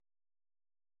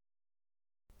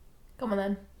Come on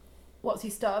then. What's your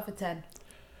starter for 10?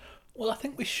 Well, I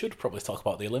think we should probably talk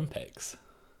about the Olympics.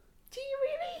 Do you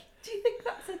really? Do you think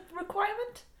that's a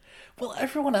requirement? Well,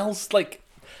 everyone else, like,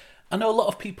 I know a lot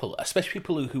of people, especially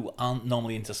people who aren't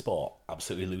normally into sport,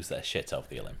 absolutely lose their shit over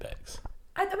the Olympics.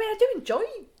 I mean, I do enjoy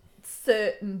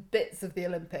certain bits of the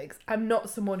Olympics. I'm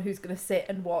not someone who's going to sit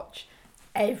and watch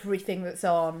everything that's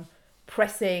on,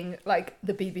 pressing, like,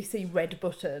 the BBC red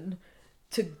button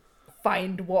to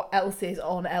find what else is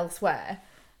on elsewhere.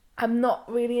 I'm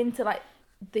not really into, like,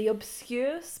 the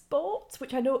obscure sports,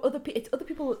 which I know other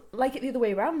people like it the other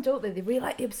way around, don't they? They really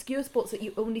like the obscure sports that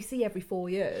you only see every 4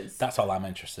 years. That's all I'm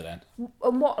interested in.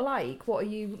 And what are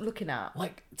you looking at?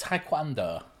 Like,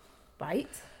 taekwondo. Right?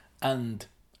 And,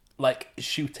 like,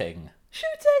 shooting.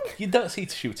 Shooting? You don't see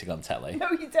shooting on telly.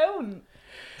 No, you don't.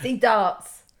 See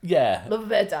darts. Yeah. Love a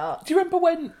bit of darts. Do you remember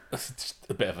when... Just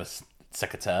a bit of a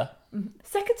secateur.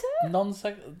 Secateur?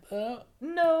 Non-secateur?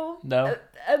 No. No.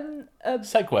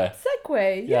 Segway.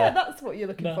 Segway. Yeah, that's what you're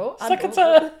looking for.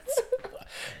 Secateur.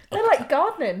 They're like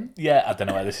gardening. Yeah, I don't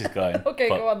know where this is going. Okay,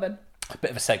 go on then. A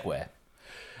bit of a segue. Do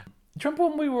you remember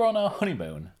when we were on our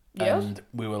honeymoon? Yes. And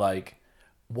we were like,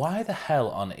 why the hell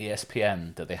on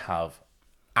ESPN do they have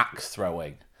axe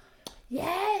throwing?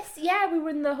 Yes, yeah, we were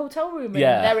in the hotel room and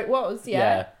Yeah. there it was,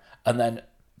 yeah. And then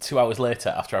 2 hours later,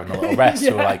 after having a little rest, we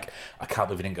were like, I can't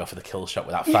believe we didn't go for the kill shot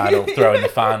with that final throw in the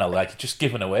final. Like, just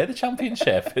giving away the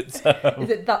championship. It's, Is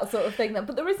it that sort of thing then?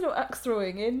 But there is no axe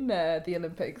throwing in the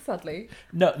Olympics, sadly.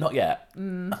 No, not yet.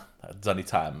 There's only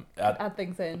time. Add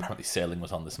things in. Apparently sailing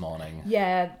was on this morning.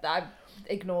 Yeah, I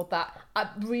ignored that. I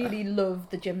really love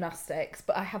the gymnastics,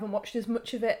 but I haven't watched as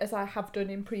much of it as I have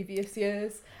done in previous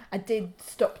years. I did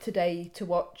stop today to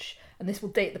watch, and this will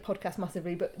date the podcast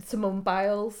massively, but Simone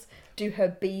Biles do her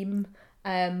beam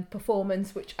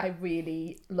performance, which I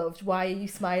really loved. Why are you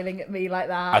smiling at me like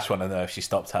that? I just want to know if she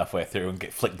stopped halfway through and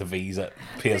flicked the V's at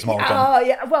Piers Morgan. Oh,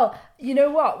 yeah. Well, you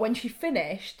know what? When she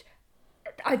finished,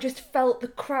 I just felt the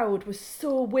crowd was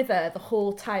so with her the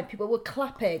whole time. People were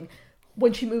clapping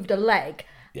when she moved a leg.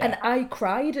 Yeah. And I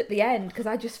cried at the end because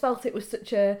I just felt it was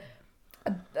such a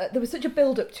there was such a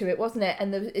build-up to it, wasn't it?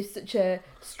 And there was such a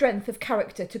strength of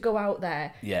character to go out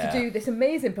there to do this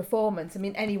amazing performance. I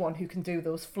mean, anyone who can do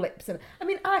those flips. And I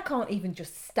mean, I can't even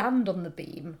just stand on the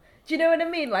beam. Do you know what I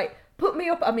mean? Like, put me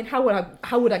up. I mean, how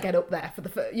would I get up there for the,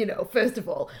 first of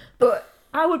all? But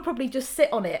I would probably just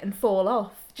sit on it and fall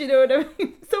off. Do you know what I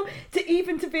mean? So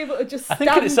to be able to just stand I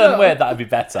think in its own up, way that'd be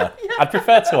better. Yeah. I'd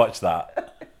prefer to watch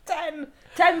that.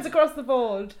 10s across the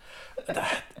board.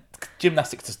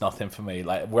 Gymnastics is nothing for me.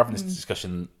 Like, we're having this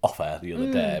discussion off air the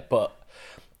other day, but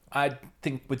I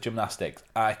think with gymnastics,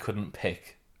 I couldn't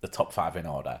pick the top 5 in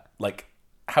order. Like,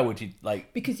 how would you,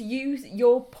 like... Because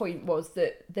your point was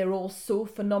that they're all so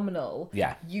phenomenal,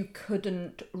 Yeah. you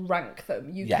couldn't rank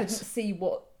them. You Yes. couldn't see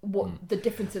what the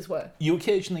differences were. You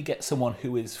occasionally get someone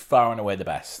who is far and away the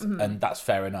best, and that's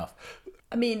fair enough.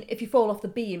 I mean, if you fall off the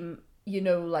beam,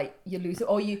 like, you lose it.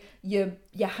 Or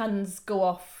your hands go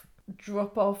off,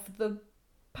 drop off the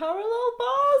parallel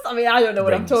bars. I mean, I don't know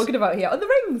what Rings. I'm talking about here. Oh, the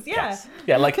rings, yeah. Yes.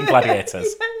 Yeah, like in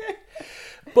Gladiators. Yeah.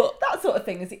 But That sort of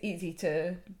thing is easy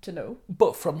to know.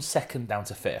 But from second down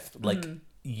to fifth, like,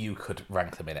 you could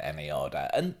rank them in any order.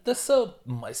 And they're so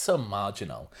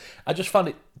marginal. I just found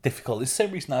it difficult. It's the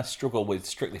same reason I struggled with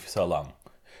Strictly for so long.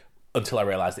 Until I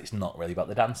realised it's not really about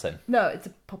the dancing. No, it's a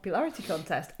popularity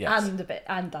contest. Yes.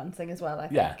 And dancing as well, I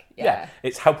think. Yeah.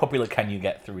 It's how popular can you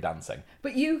get through dancing.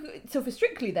 But so for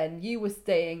Strictly then, you were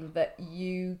saying that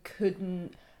you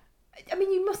couldn't... I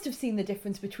mean, you must have seen the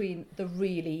difference between the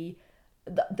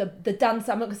dance,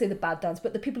 I'm not going to say the bad dance,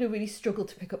 but the people who really struggled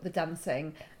to pick up the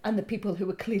dancing and the people who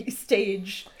were clearly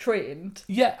stage trained.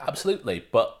 Yeah, absolutely.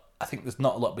 But I think there's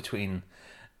not a lot between...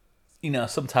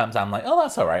 sometimes I'm like, oh,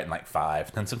 that's all right, and like 5.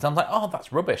 And then sometimes like, oh,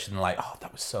 that's rubbish. And like, oh,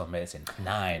 that was so amazing.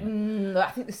 9.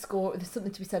 I think there's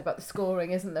something to be said about the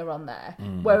scoring, isn't there, on there?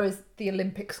 Whereas the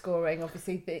Olympic scoring,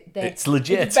 obviously, It's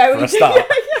legit it's very, for a start.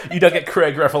 Yeah. You don't get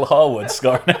Craig Revel Horwood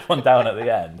scoring everyone down at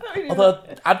the end. Although,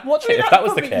 I'd watch it if that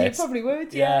was the case. You probably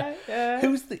would, yeah.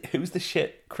 Who's the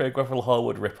shit Craig Revel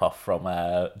Horwood rip-off from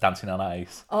Dancing on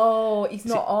Ice? Oh, he's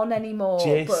not on anymore.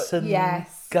 Jason but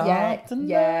yes, Gardner?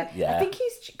 yeah. Yeah. I think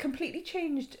he's completely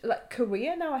changed like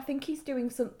career now. I think he's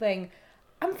doing something.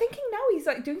 I'm thinking now he's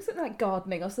like doing something like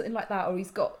gardening or something like that, or he's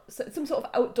got some sort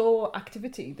of outdoor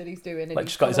activity that he's doing. And Like,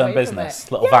 he's just got his gone own away from business,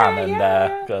 it. little van,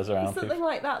 and goes around. Something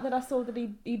like that I saw that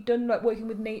he'd done, like working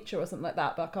with nature or something like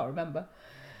that, but I can't remember.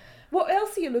 What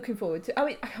else are you looking forward to? I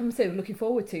mean, I'm saying looking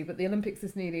forward to, but the Olympics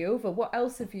is nearly over. What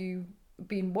else have you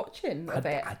been watching of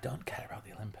it. I don't care about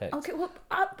the Olympics. Okay, well,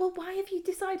 why have you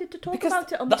decided to talk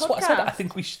about it on the podcast? That's what I said. I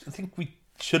think we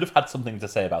should have had something to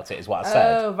say about it, is what I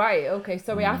said. Oh, right, okay.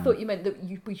 Sorry, I thought you meant that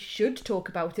we should talk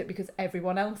about it because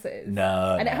everyone else is.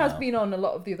 No, and it has been on a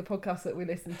lot of the other podcasts that we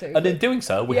listen to. And in doing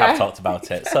so, we have talked about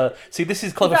it. So, see, this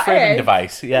is clever framing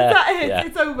device. Yeah, is that it? Yeah.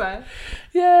 It's over.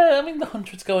 Yeah, I mean, the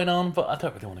 100's going on, but I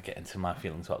don't really want to get into my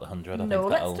feelings about the 100.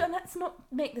 Let's not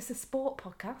make this a sport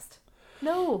podcast.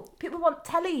 No, people want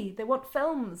telly. They want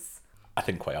films. I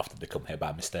think quite often they come here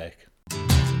by mistake.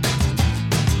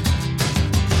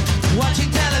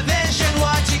 Watching television.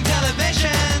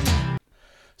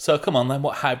 So come on then,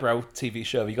 what highbrow TV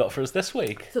show have you got for us this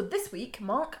week? So this week,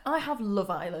 Mark, I have Love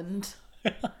Island.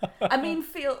 I mean,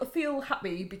 feel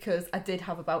happy because I did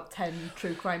have about 10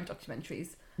 true crime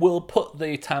documentaries. We'll put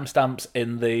the timestamps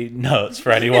in the notes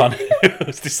for anyone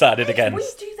who's decided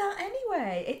against. We do that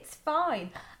anyway. It's fine.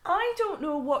 I don't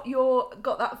know what you're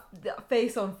got that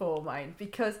face on for, mine,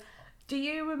 because do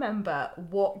you remember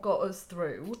what got us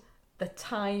through the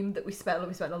time that we spent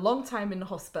a long time in the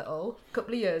hospital a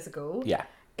couple of years ago? Yeah.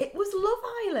 It was Love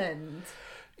Island.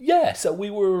 Yeah, so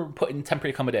we were put in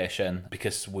temporary accommodation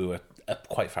because we were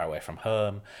quite far away from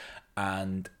home,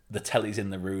 and the telly's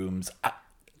in the rooms.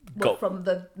 From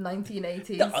the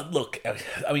 1980s? Look,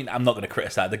 I mean, I'm not going to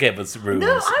criticise. They gave us rooms.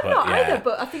 No, I'm not either,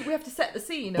 but I think we have to set the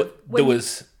scene. There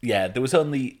was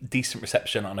only decent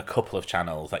reception on a couple of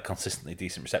channels, like consistently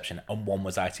decent reception, and one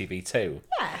was ITV2.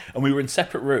 Yeah. And we were in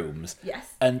separate rooms.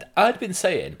 Yes. And I'd been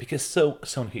saying, because so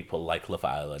many people like Love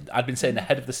Island, I'd been saying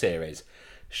ahead of the series,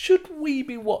 should we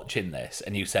be watching this?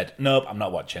 And you said, nope, I'm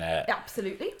not watching it.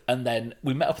 Absolutely. And then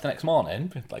we met up the next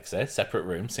morning, like I say, separate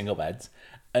rooms, single beds,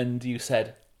 and you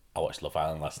said, I watched Love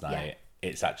Island last night. Yeah.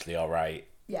 It's actually all right.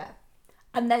 Yeah.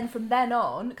 And then from then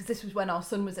on, because this was when our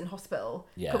son was in hospital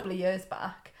a couple of years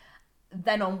back,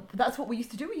 that's what we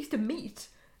used to do. We used to meet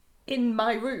in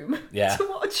my room to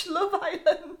watch Love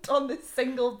Island on this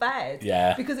single bed.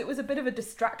 Yeah. Because it was a bit of a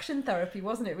distraction therapy,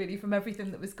 wasn't it, really, from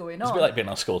everything that was going on? It was a bit like being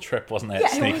on a school trip, wasn't it? Yeah,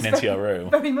 Sneaking into your room.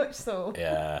 Very much so.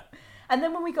 Yeah. And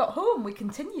then when we got home, we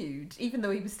continued, even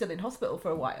though he was still in hospital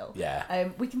for a while. Yeah.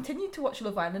 We continued to watch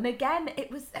Love Island. And again, it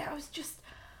was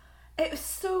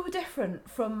so different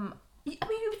from, I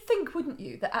mean, you would think, wouldn't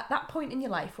you, that at that point in your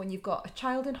life when you've got a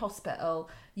child in hospital,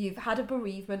 you've had a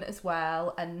bereavement as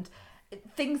well, and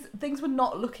things were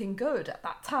not looking good at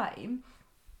that time,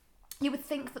 you would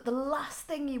think that the last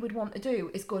thing you would want to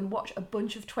do is go and watch a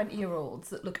bunch of 20-year-olds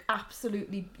that look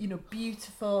absolutely,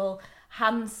 beautiful,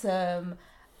 handsome,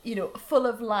 full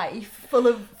of life, full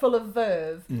of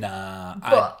verve. Nah,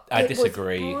 but I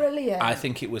disagree. Was brilliant. I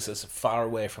think it was as far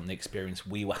away from the experience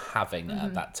we were having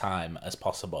at that time as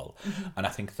possible. And I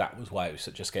think that was why it was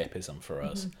such escapism for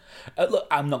us. Look,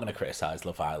 I'm not going to criticise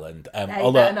Love Island,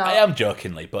 although I am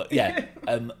jokingly, but yeah.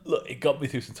 Look, it got me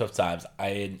through some tough times.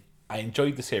 I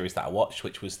enjoyed the series that I watched,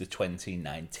 which was the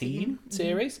 2019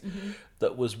 series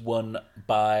that was won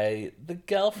by the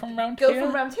girl from round here. Girl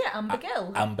from round here, Amber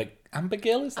Gill. Amber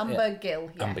Gill, is it? Amber Gill,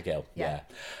 yeah. Amber Gill, yeah.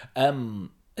 Has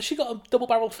she got a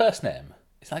double-barrelled first name?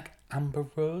 It's like Amber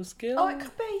Rose Gill? Oh, it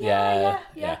could be, yeah.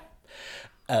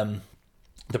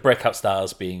 The breakout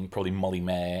stars being probably Molly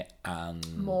May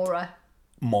and... Mora.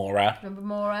 Remember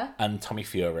Mora? And Tommy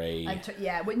Fury.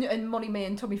 And Molly May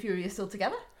and Tommy Fury are still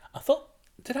together. I thought...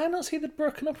 Did I not see they'd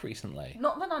broken up recently?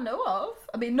 Not that I know of.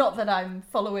 I mean, not that I'm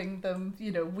following them,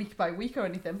 week by week or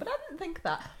anything, but I didn't think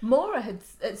that. Mora had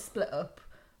split up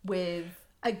with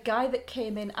a guy that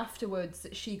came in afterwards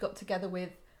that she got together with.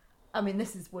 I mean,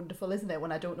 this is wonderful, isn't it,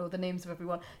 when I don't know the names of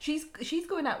everyone. She's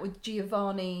going out with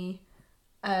Giovanni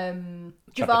from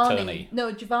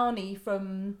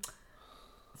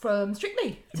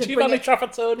Strictly. Giovanni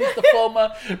Trapattoni is the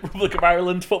former Republic of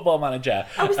Ireland football manager.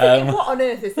 I was thinking, what on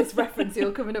earth is this reference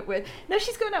you're coming up with? No,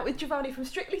 she's going out with Giovanni from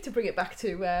Strictly to bring it back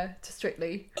to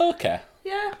Strictly. Okay.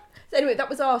 Yeah. So anyway, that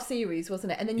was our series,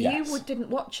 wasn't it? And then you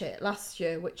didn't watch it last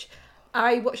year, which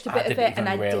I watched a bit of it and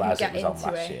I didn't get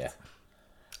into it. Year.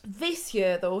 This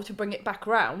year, though, to bring it back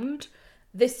round,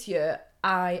 this year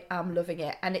I am loving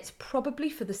it. And it's probably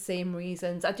for the same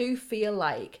reasons. I do feel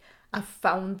like I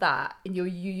found that, and you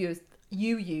used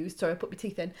the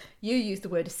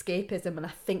word escapism, and I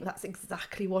think that's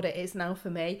exactly what it is now for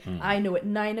me. I know at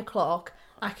 9 o'clock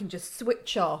I can just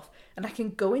switch off and I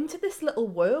can go into this little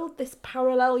world, this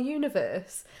parallel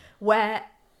universe where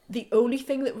the only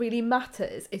thing that really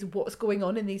matters is what's going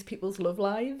on in these people's love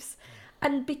lives.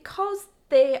 And because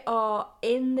they are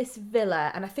in this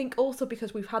villa, and I think also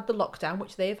because we've had the lockdown,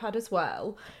 which they've had as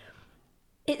well,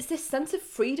 it's this sense of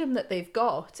freedom that they've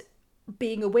got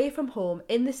being away from home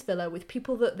in this villa with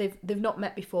people that they've not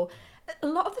met before. a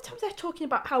lot of the times they're talking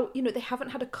about how, you know, they haven't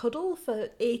had a cuddle for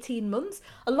 18 months.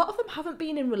 A lot of them haven't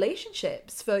been in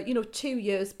relationships for, you know, 2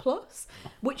 years plus,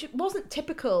 which wasn't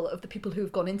typical of the people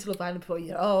who've gone into Love Island before.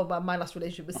 You know, oh, my last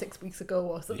relationship was 6 weeks ago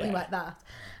or something like that.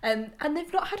 And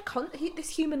they've not had this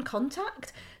human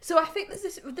contact. So I think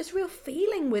there's this real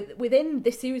feeling within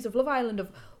this series of Love Island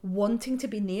of wanting to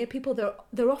be near people.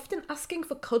 They're often asking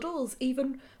for cuddles,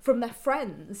 even from their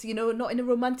friends, you know, not in a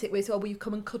romantic way. So, will you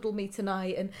come and cuddle me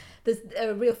tonight? And there's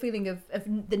a real feeling of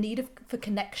the need for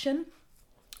connection,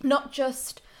 not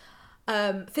just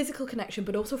physical connection,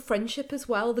 but also friendship as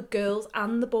well. The girls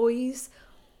and the boys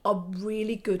are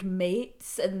really good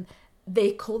mates, and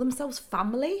they call themselves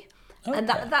family. Okay. And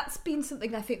that's been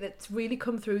something I think that's really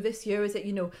come through this year, is that,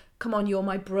 you know, come on, you're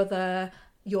my brother,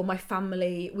 you're my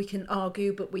family, we can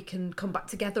argue, but we can come back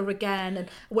together again, and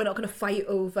we're not going to fight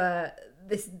over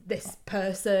this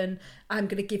person. I'm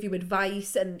going to give you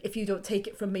advice, and if you don't take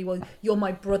it from me, well, you're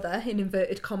my brother, in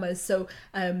inverted commas, so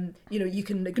you know, you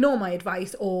can ignore my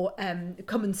advice, or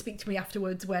come and speak to me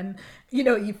afterwards when, you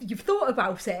know, you've thought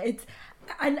about it.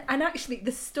 And actually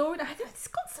the story, I think it's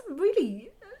got some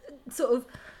really sort of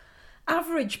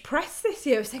average press this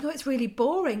year, saying, oh, it's really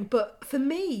boring. But for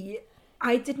me,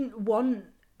 I didn't want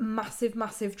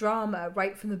massive drama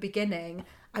right from the beginning.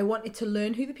 I wanted to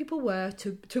learn who the people were,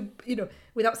 to you know,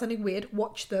 without sounding weird,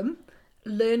 watch them,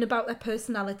 learn about their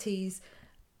personalities,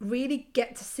 really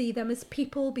get to see them as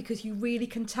people, because you really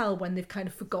can tell when they've kind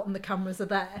of forgotten the cameras are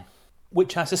there.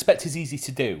 Which I suspect is easy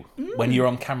to do. When you're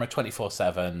on camera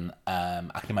 24/7,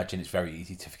 I can imagine it's very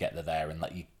easy to forget they're there and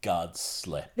let your guards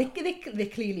slip. They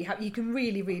clearly have. You can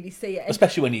really see it.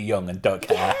 Especially when you're young and don't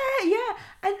care. Yeah.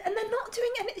 And they're not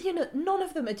doing any, you know, none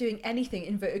of them are doing anything,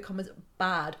 inverted commas,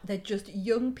 bad. They're just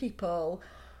young people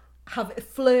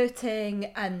flirting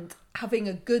and having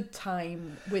a good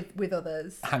time with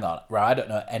others. Hang on, right? I don't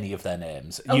know any of their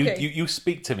names. Okay. You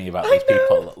speak to me about these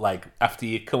people like after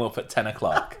you come up at 10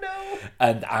 o'clock,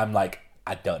 and I'm like,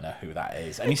 I don't know who that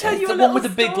is. And you say the one with the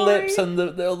big lips and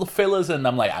all the fillers, and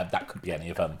I'm like, that could be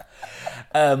any of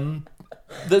them.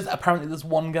 There's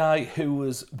one guy who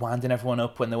was winding everyone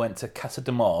up when they went to Casa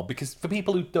d'Amor, because for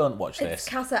people who don't watch this, it's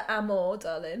Casa Amor,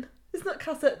 darling. It's not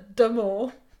Casa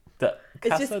d'Amor.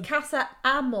 It's just Casa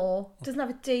Amor. It doesn't have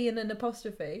a D and an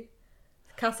apostrophe.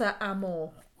 Casa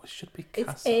Amor. It should be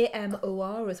Casa. It's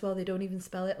A-M-O-R as well. They don't even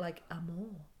spell it like Amor.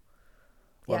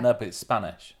 Well, no, but it's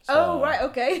Spanish. So, oh, right,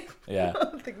 okay. Yeah.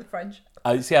 I think the French.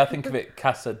 I think of it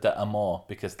Casa d'Amor,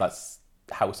 because that's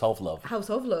House of Love. House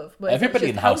of Love. Everybody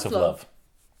in House of Love.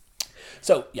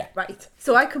 So, yeah. Right.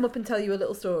 So I come up and tell you a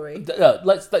little story.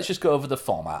 Let's just go over the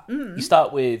format. You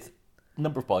start with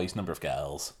number of boys, number of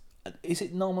girls. Is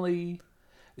it normally...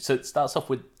 So it starts off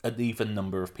with an even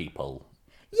number of people.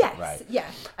 Yes, right? Yeah.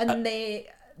 And they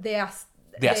asked...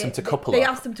 They asked them to couple up. They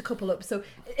asked them to couple up. So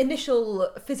initial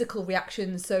physical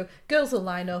reactions. So girls will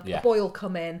line up, a boy will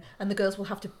come in, and the girls will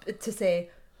have to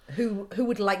say who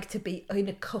would like to be in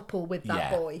a couple with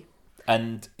that boy.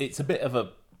 And it's a bit of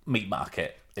a meat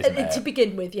market, isn't it? To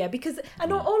begin with, yeah, because I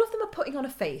know all of them are putting on a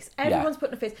face. Everyone's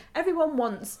putting a face. Everyone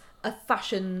wants a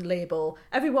fashion label.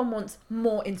 Everyone wants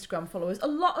more Instagram followers. A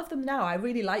lot of them now, I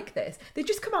really like this. They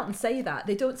just come out and say that.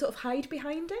 They don't sort of hide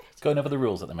behind it. Going over the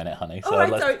rules at the minute, honey. So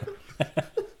sorry.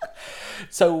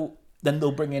 So then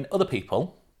they'll bring in other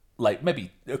people, like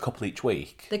maybe a couple each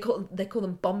week. They call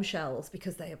them bombshells,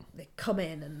 because they come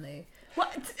in and they... What?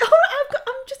 All right,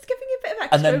 I'm just giving you a bit of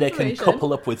extra and then they information. Can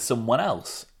couple up with someone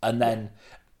else, and then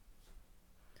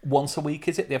once a week,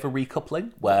 is it? They have a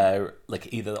recoupling where,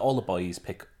 like, either all the boys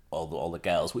pick all the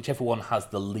girls, whichever one has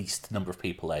the least number of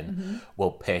people in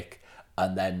will pick,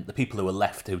 and then the people who are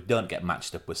left who don't get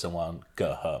matched up with someone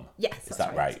go home. Yes, is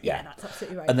that right? Yeah, that's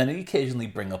absolutely right. And then they occasionally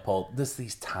bring up there's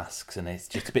these tasks, and it's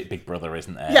just a bit Big Brother,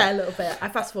 isn't it? Yeah, a little bit. I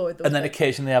fast forward those. And then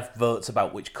occasionally they have votes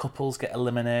about which couples get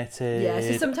eliminated. Yeah,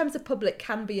 so sometimes the public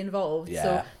can be involved. Yeah.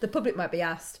 So the public might be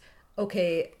asked,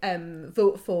 okay,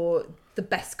 vote for the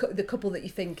best the couple that you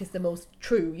think is the most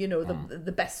true, you know,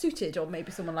 the best suited, or maybe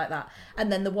someone like that.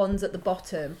 And then the ones at the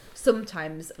bottom,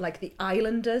 sometimes, like the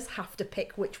Islanders, have to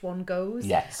pick which one goes.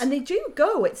 Yes. And they do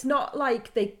go. It's not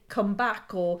like they come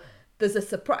back or there's a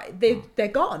surprise. They're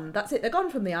gone. That's it. They're gone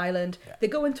from the island. Yeah. They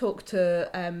go and talk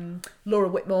to Laura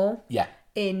Whitmore. Yeah.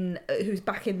 Who's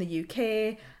back in the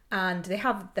UK. And they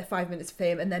have their 5 minutes of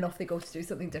fame, and then off they go to do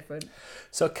something different.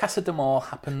 So Casa d'Amor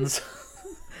happens...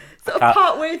 Sort of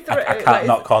part way through. I can't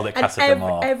not call it Casa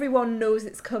d'Amor. Everyone knows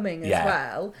it's coming as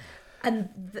well.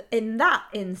 And in that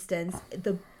instance,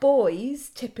 the boys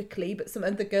typically, but some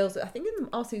of the girls, I think in the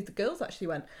RCs, the girls actually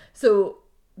went. So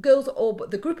girls or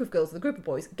the group of girls, the group of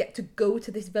boys get to go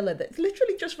to this villa that's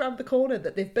literally just round the corner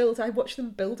that they've built. I watched them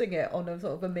building it on a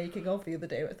sort of a making of the other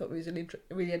day. I thought it was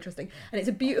really interesting. And it's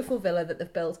a beautiful villa that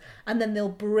they've built. And then they'll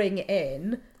bring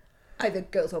in either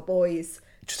girls or boys.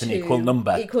 Just an equal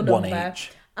number, one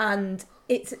each. And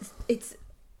it's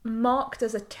marked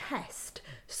as a test.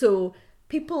 So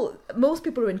most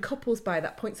people are in couples by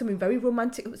that point. Something very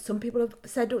romantic. Some people have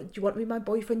said, oh, do you want to be my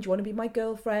boyfriend? Do you want to be my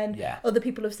girlfriend? Yeah. Other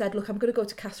people have said, look, I'm going to go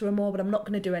to Casa Amor, but I'm not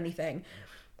going to do anything.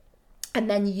 And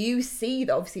then you see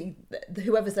that obviously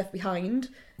whoever's left behind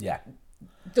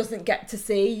doesn't get to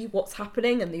see what's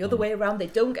happening, and the other way around, they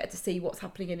don't get to see what's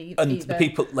happening in either. And the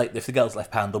people, like, if the girls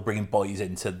left behind, they'll bring in boys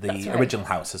into the original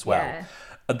house as well. Yeah.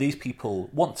 And these people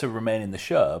want to remain in the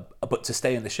show, but to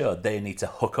stay in the show, they need to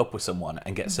hook up with someone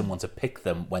and get someone to pick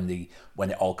them when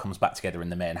it all comes back together in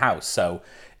the main house. So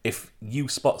if you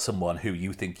spot someone who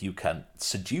you think you can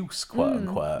seduce, quote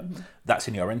unquote, that's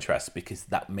in your interest, because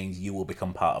that means you will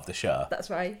become part of the show. That's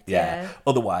right. Yeah.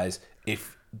 Otherwise,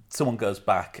 if someone goes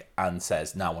back and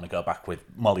says, "No, I want to go back with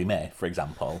Molly May," for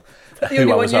example,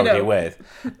 who I was already with,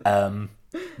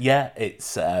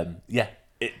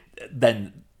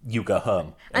 then you go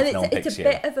home. And it's a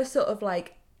bit of a sort of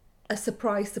like a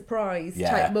surprise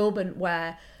type moment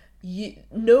where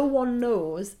no one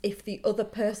knows if the other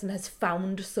person has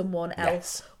found someone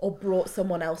else or brought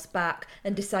someone else back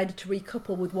and decided to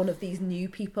recouple with one of these new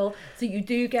people. So you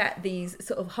do get these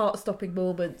sort of heart-stopping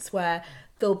moments where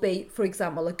there'll be, for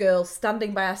example, a girl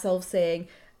standing by herself saying,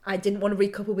 I didn't want to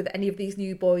recouple with any of these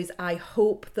new boys. I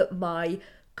hope that my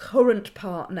current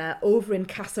partner over in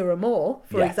Casa Amor,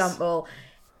 for example,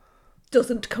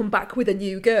 doesn't come back with a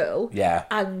new girl. Yeah.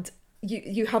 And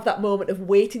you have that moment of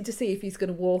waiting to see if he's going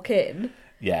to walk in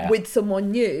with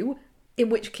someone new, in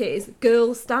which case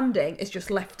girl standing is just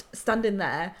left standing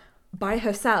there by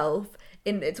herself.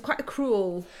 It's quite a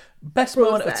cruel best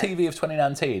moment of TV of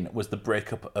 2019 was the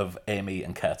breakup of Amy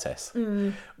and Curtis.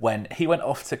 When he went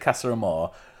off to Casa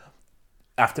Amor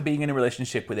after being in a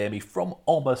relationship with Amy from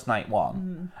almost night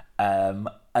one. And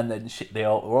then they were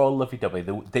all lovey-dovey.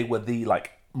 They were the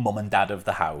like mum and dad of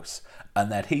the house, and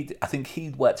then I think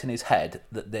he'd worked in his head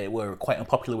that they were quite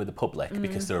unpopular with the public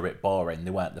because they were a bit boring.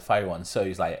 They weren't the fire ones, so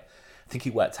he's like, I think he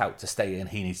worked out to stay and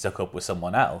he needs to hook up with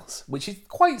someone else, which is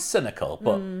quite cynical,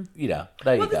 but you know,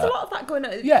 there you go. There's a lot of that going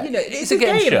on. Yeah, you know, it's a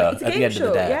game show at the end of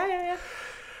the day. Yeah.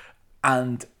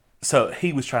 And so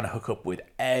he was trying to hook up with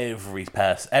every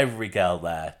girl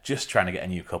there, just trying to get a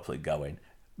new coupling going.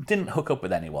 Didn't hook up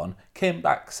with anyone. Came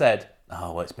back, said,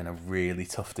 "Oh, well, it's been a really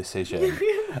tough decision,"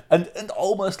 and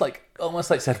almost like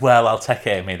said, "Well, I'll take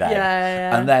Amy then."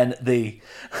 Yeah. And then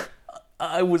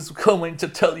I was coming to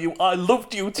tell you I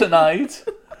loved you tonight.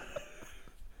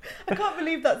 I can't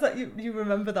believe that's like you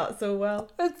remember that so well.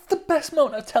 It's the best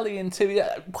moment of telly in TV.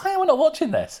 Why am I not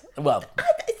watching this? Well,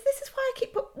 this is why I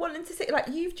keep wanting to say, like,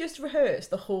 you've just rehearsed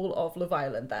the whole of Love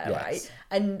Island there, right?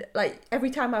 And like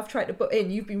every time I've tried to put in,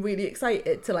 you've been really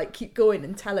excited to like keep going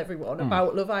and tell everyone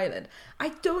about Love Island. I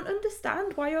don't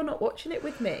understand why you're not watching it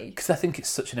with me. Because I think it's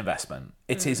such an investment.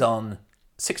 It is on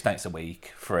 6 nights a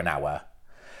week for an hour,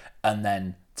 and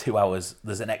then 2 hours.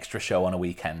 There's an extra show on a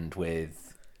weekend with.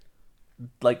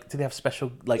 Like, do they have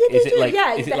special? Like, is it like?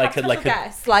 Yeah, is it like a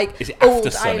guests, like is it after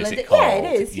Old sun? Island? Is it called? Yeah,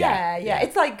 it is. Yeah.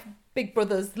 It's like Big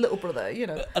Brother's little brother, you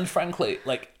know. And frankly,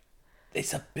 like,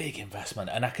 it's a big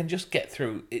investment, and I can just get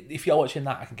through. If you're watching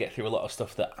that, I can get through a lot of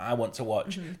stuff that I want to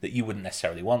watch that you wouldn't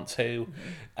necessarily want to,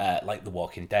 like The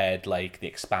Walking Dead, like The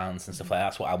Expanse and stuff like that.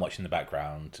 That's what I'm watching in the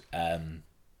background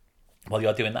while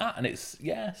you're doing that, and it's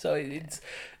So it's.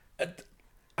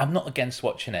 I'm not against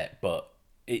watching it, but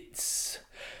it's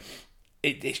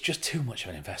just too much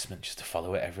of an investment just to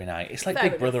follow it every night. It's like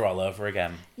Big Brother all over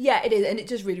again. Yeah, it is, and it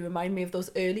does really remind me of those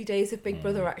early days of Big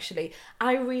Brother, actually.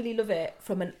 I really love it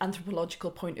from an anthropological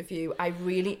point of view. I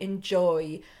really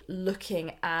enjoy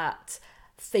looking at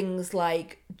things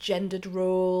like gendered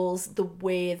roles, the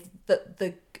way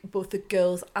that both the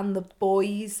girls and the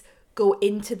boys go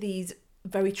into these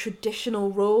very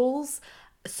traditional roles.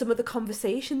 Some of the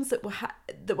conversations that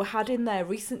were had in there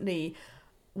recently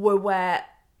were where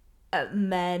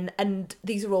men, and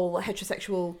these are all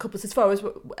heterosexual couples as far as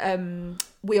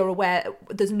we are aware,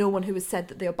 there's no one who has said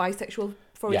that they are bisexual,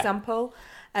 for example,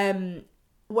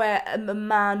 where a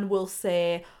man will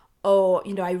say, oh,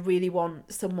 you know, I really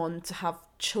want someone to have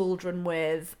children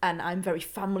with, and I'm very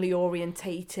family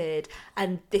orientated,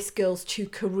 and this girl's too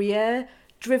career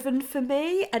driven for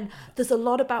me. And there's a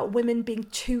lot about women being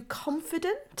too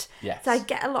confident. Yes. So I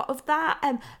get a lot of that.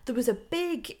 There was a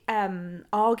big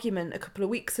argument a couple of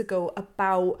weeks ago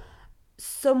about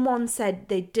someone said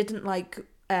they didn't like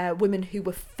women who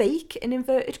were fake, in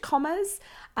inverted commas,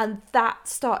 and that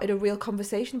started a real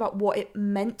conversation about what it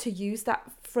meant to use that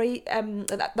phrase,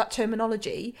 that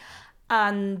terminology,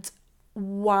 and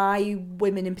why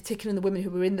women in particular, and the women who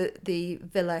were in the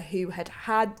villa who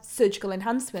had surgical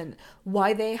enhancement,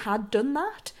 why they had done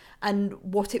that and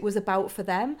what it was about for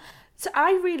them. So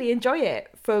I really enjoy it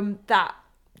from that,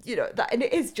 that, and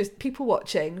it is just people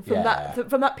watching from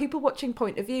that people watching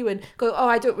point of view, and go, oh,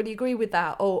 I don't really agree with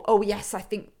that, or oh yes, I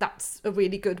think that's a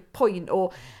really good point,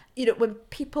 or when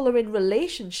people are in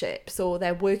relationships or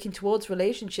they're working towards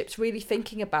relationships, really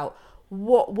thinking about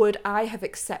what would I have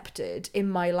accepted in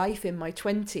my life in my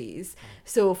 20s.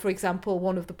 So, for example,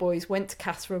 one of the boys went to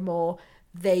Casa Amor.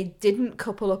 They didn't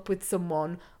couple up with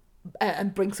someone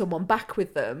and bring someone back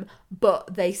with them,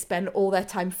 but they spent all their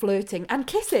time flirting and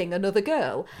kissing another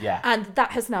girl. Yeah. And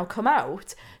that has now come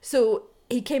out. So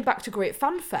he came back to great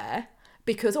fanfare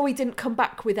because, he didn't come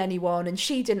back with anyone and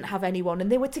she didn't have anyone,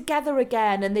 and they were together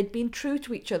again and they'd been true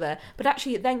to each other. But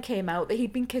actually it then came out that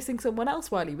he'd been kissing someone else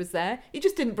while he was there. He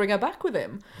just didn't bring her back with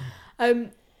him.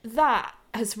 That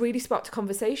has really sparked a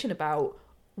conversation about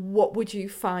what would you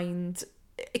find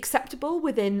acceptable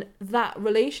within that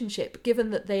relationship, given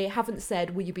that they haven't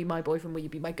said, will you be my boyfriend, will you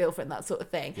be my girlfriend, that sort of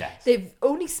thing. Yes. They've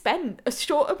only spent a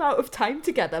short amount of time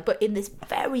together, but in this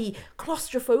very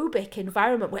claustrophobic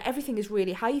environment where everything is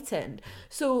really heightened.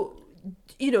 So,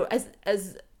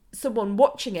 as someone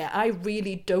watching it, I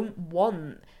really don't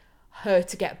want her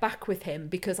to get back with him,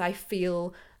 because I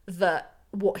feel that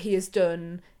what he has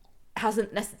done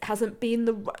hasn't been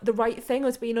the right thing, or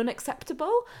has been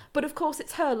unacceptable. But of course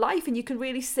it's her life, and you can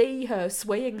really see her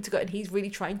swaying to go, and he's really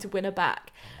trying to win her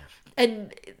back.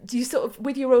 And you sort of,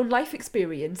 with your own life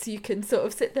experience, you can sort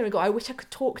of sit there and go, I wish I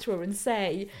could talk to her and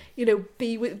say,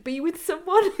 be with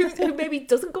someone who maybe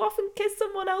doesn't go off and kiss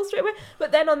someone else straight away.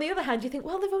 But then on the other hand, you think,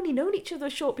 well, they've only known each other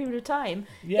a short period of time.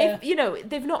 Yeah.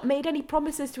 They've not made any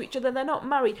promises to each other. They're not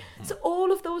married. So all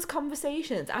of those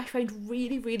conversations I find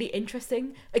really, really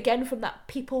interesting. Again, from that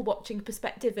people watching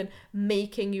perspective and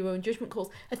making your own judgment calls.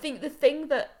 I think the thing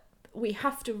that we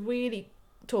have to really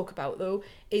talk about, though,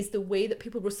 is the way that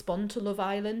people respond to Love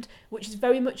Island, which is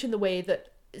very much in the way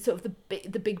that sort of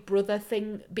the Big Brother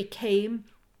thing became,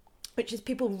 which is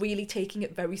people really taking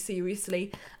it very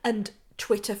seriously, and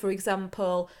Twitter, for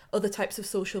example, other types of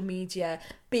social media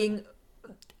being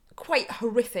quite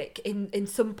horrific in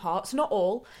some parts, not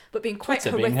all, but being quite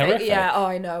horrific. Yeah,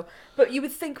 I know. But you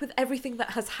would think with everything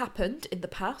that has happened in the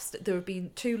past, there have been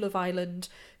 2 Love Island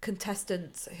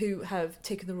contestants who have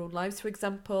taken their own lives, for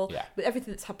example. Yeah. With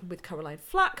everything that's happened with Caroline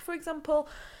Flack, for example,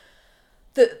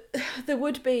 that there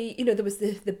would be, there was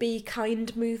the Be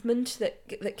Kind movement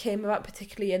that came about,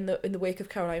 particularly in the wake of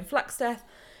Caroline Flack's death.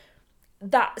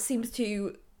 That seems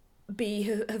to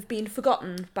have been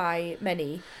forgotten by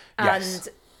many. Yes.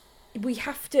 And we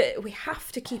have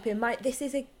to keep in mind, this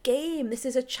is a game, this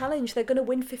is a challenge, they're going to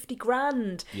win 50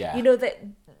 grand. Yeah. That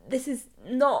this is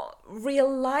not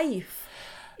real life,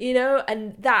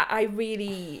 and that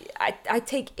I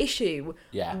take issue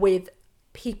with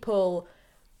people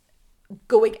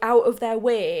going out of their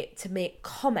way to make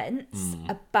comments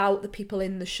about the people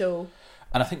in the show.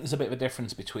 And I think there's a bit of a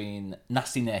difference between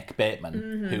Nasty Nick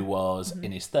Bateman, who was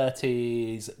in his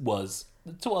 30s, was,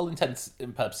 to all intents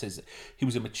and purposes, he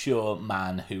was a mature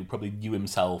man who probably knew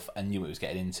himself and knew what he was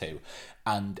getting into,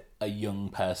 and a young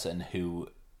person who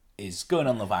is going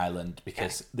on Love Island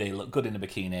because they look good in a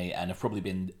bikini and have probably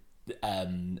been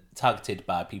targeted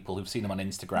by people who've seen them on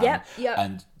Instagram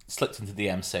and slipped into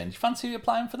DMs saying, do you fancy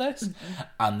applying for this?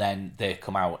 And then they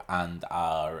come out and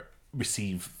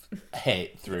receive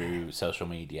hate through social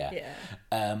media.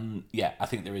 I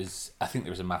think there is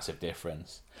a massive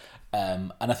difference,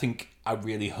 and I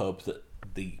really hope that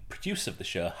the producers of the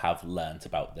show have learnt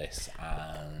about this.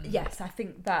 And yes, I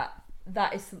think that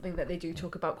is something that they do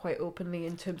talk about quite openly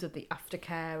in terms of the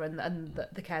aftercare and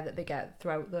the care that they get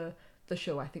throughout the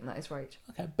show. I think that is right.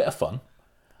 Okay, bit of fun.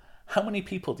 How many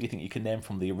people do you think you can name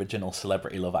from the original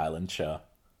Celebrity Love Island show?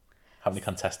 How many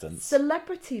contestants?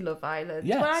 Celebrity Love Island?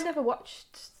 Yes. Well, I never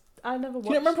watched. Do you don't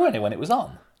remember any when it was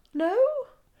on? No,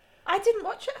 I didn't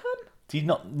watch it, hun. Do you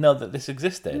not know that this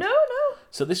existed? No.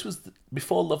 So this was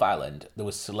before Love Island. There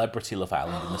was Celebrity Love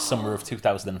Island in the summer of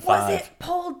 2005. Was it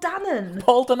Paul Dannon?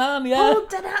 Paul Dannon, yeah. Paul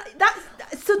Dannon.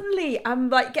 That's suddenly I'm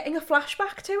like getting a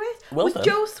flashback to it. Well Was done.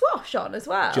 Joe Swash on as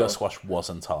well? Joe Swash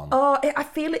wasn't on. Oh, I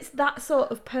feel it's that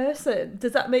sort of person.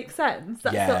 Does that make sense?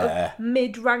 That sort Yeah. of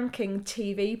mid-ranking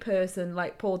TV person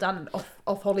like Paul Dano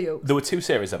off Hollyoaks. There were 2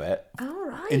 series of it. Oh,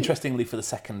 right. Interestingly, for the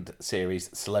second series,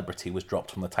 celebrity was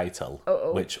dropped from the title,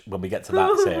 Uh-oh. which, when we get to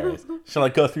that series... Shall I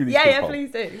go through these Yeah, people? yeah,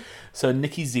 please do. So,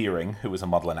 Nikki Ziering, who was a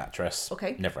model and actress.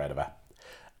 Okay. Never heard of her.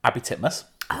 Abby Titmus.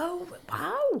 Oh,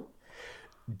 wow.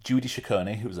 Judy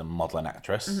Ciccone, who was a model and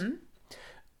actress. Mm-hmm.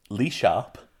 Lee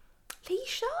Sharpe. Lee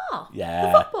Sharpe?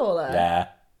 Yeah. The footballer? Yeah.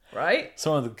 Right?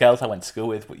 Some of the girls I went to school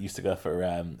with used to go for,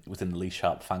 was in the Lee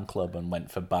Sharpe fan club and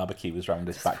went for barbecues around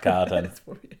his back garden. That's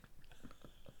funny.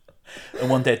 And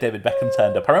one day David Beckham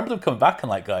turned up. I remember them coming back and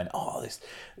like going, oh, this...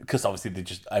 Because obviously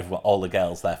all the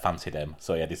girls there fancied him,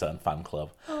 so he had his own fan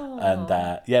club. Aww.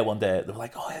 And one day they were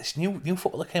like, oh, this new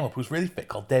footballer came up who was really fit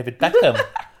called David Beckham.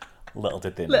 Little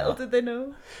did they know. Little did they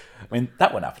know. I mean,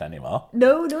 that wouldn't happen anymore.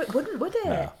 No, it wouldn't, would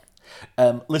it?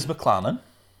 No. Liz McClarnon.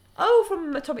 Oh,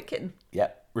 from Atomic Kitten.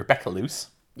 Yep. Rebecca Luce.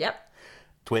 Yep.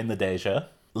 Dwayne LaDeja.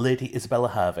 Lady Isabella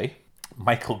Harvey.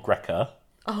 Michael Greco.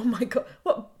 Oh my god!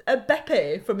 What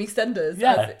Beppe from EastEnders?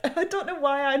 Yeah. I don't know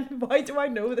why do I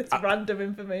know this random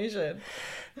information?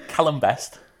 Callum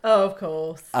Best. Oh, of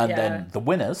course. And yeah. then the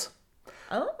winners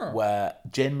Oh, were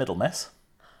Jane Middlemiss.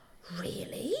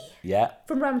 really? Yeah.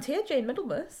 From round here, Jane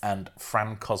Middlemiss. And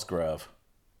Fran Cosgrove.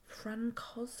 Fran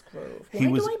Cosgrove. Why He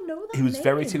was, do I know that He was name?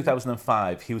 very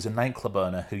 2005. He was a nightclub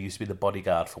owner who used to be the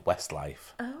bodyguard for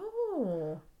Westlife.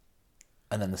 Oh.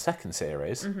 And then the second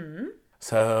series. Mm-hmm.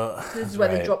 So This is where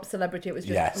they dropped celebrity. It was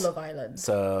just Yes. Love Island.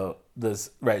 So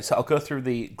so I'll go through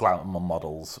the glamour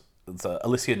models. So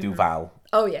Alicia Duval.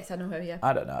 Oh, yes, I know her, yeah.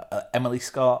 I don't know. Emily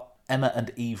Scott, Emma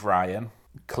and Eve Ryan,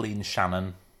 Colleen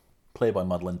Shannon, Playboy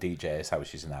model and DJ is how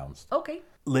she's announced. Okay.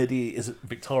 Lady is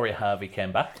Victoria Harvey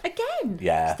came back. Again?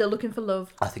 Yeah. Still looking for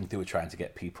love. I think they were trying to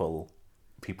get people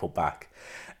back.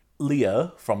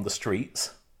 Leo from the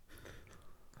streets.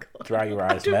 God, Dry your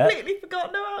I've eyes, mate. completely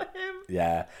forgotten about him.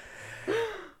 Yeah.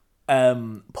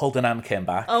 Paul Danan came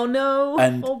back. Oh, no.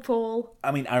 And- Oh, Paul.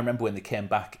 I mean, I remember when they came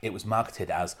back, it was marketed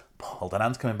as Paul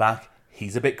Danan's coming back.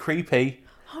 He's a bit creepy.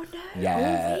 Oh, no. Yeah.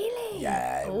 Oh, really?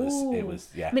 Yeah, it was,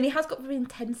 yeah. I mean, he has got very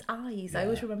intense eyes. I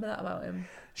always remember that about him.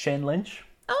 Shane Lynch.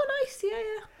 Oh, nice.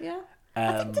 Yeah.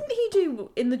 I think, didn't he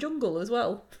do In the Jungle as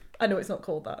well? I know it's not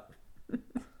called that.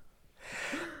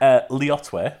 Lee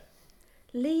Otway,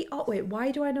 Lee Otway.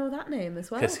 Why do I know that name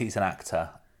as well? because he's an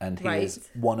actor, and he is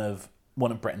one of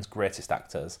Britain's greatest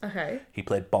actors. Okay. He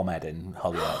played Bombhead in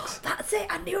Hollyoaks. That's it.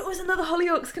 I knew it was another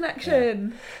Hollyoaks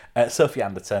connection. Sophie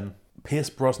Anderton, Pierce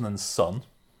Brosnan's son,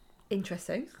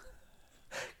 Interesting.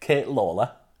 Kate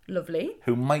Lawler, Lovely.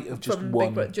 who might have just From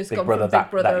won Big Big Brother from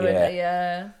Big Brother. that year.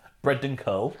 Yeah. Brendan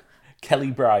Cole,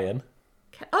 Kelly Bryan,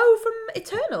 Oh, from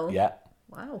Eternal. yeah,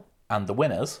 Wow. and the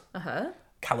winners, Uh-huh.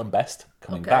 Callum Best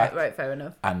coming Okay, back, right, fair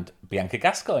enough. and Bianca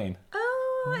Gascoigne.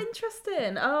 Oh,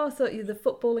 interesting. Oh, so the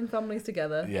footballing families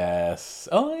together. Yes.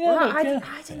 Oh yeah. Wow, look, I yeah.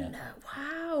 didn't know.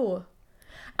 Wow.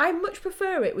 I much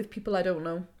prefer it with people I don't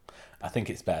know. I think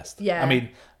it's best. Yeah. I mean,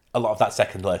 a lot of that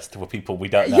second list were people we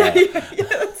don't know. Yeah,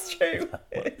 that's true.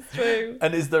 It's true.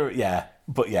 And is there? Yeah,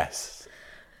 but yes.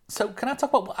 So can I talk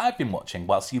about what I've been watching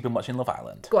whilst you've been watching Love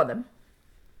Island? Go on then.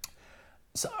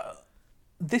 So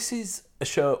this is a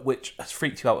show which has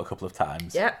freaked you out a couple of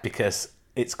times. Yeah. Because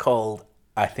it's called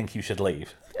I Think You Should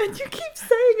Leave. And you keep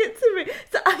saying it to me.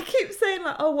 So I keep saying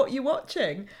like, oh, what you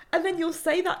watching? And then you'll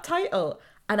say that title.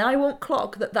 And I won't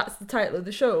clock that that's the title of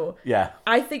the show. Yeah.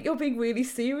 I think you're being really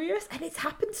serious. And it's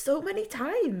happened so many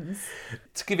times.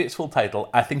 To give it its full title,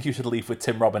 I Think You Should Leave with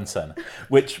Tim Robinson,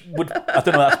 which would, I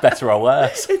don't know if that's better or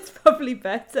worse. It's probably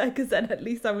better because then at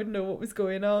least I would know what was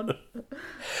going on.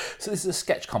 So this is a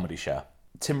sketch comedy show.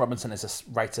 Tim Robinson is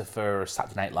a writer for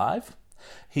Saturday Night Live.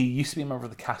 He used to be a member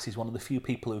of the cast. He's one of the few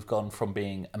people who've gone from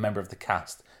being a member of the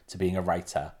cast to being a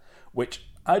writer, which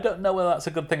I don't know whether that's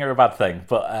a good thing or a bad thing.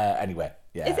 But anyway,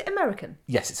 yeah. Is it American?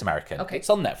 Yes, it's American. Okay. It's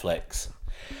on Netflix.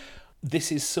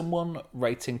 This is someone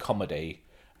writing comedy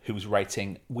who's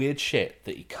writing weird shit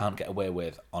that you can't get away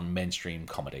with on mainstream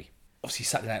comedy. Obviously,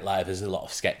 Saturday Night Live has a lot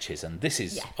of sketches, and this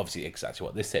is obviously exactly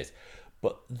what this is.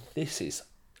 But this is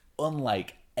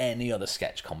unlike any other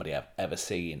sketch comedy I've ever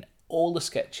seen. All the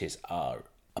sketches are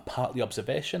partly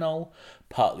observational,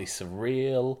 partly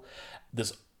surreal.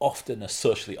 There's often a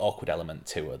socially awkward element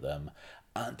to them,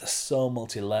 and they're so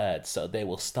multi-layered. So they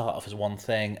will start off as one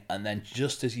thing, and then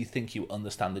just as you think you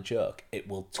understand the joke, it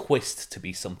will twist to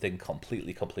be something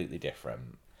completely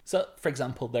different. So, for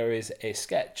example, there is a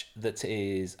sketch that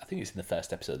is, I think it's in the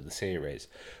first episode of the series,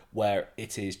 where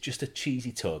it is just a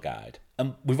cheesy tour guide.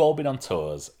 And we've all been on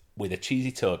tours with a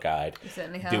cheesy tour guide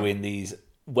doing these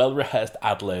well-rehearsed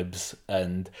ad-libs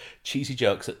and cheesy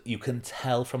jokes that you can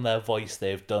tell from their voice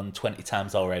they've done 20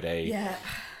 times already. Yeah.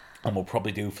 And will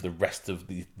probably do for the rest of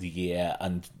the year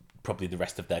and probably the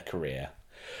rest of their career.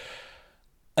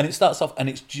 And it starts off, and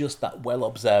it's just that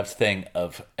well-observed thing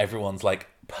of everyone's like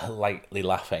politely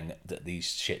laughing at these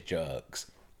shit jokes.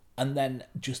 And then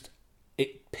just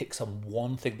it picks on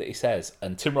one thing that he says.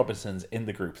 And Tim Robinson's in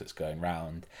the group that's going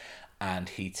round. And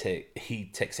he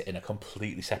takes it in a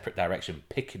completely separate direction,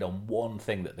 picking on one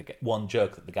thing one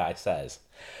joke that the guy says.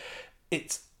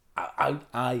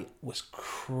 I was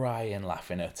crying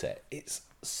laughing at it. It's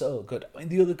so good. I mean,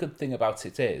 the other good thing about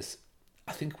it is,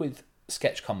 I think with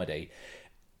sketch comedy,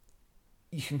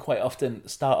 you can quite often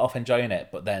start off enjoying it,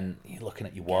 but then you're looking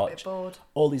at your watch. Bored.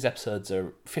 All these episodes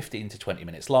are 15 to 20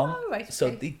 minutes long,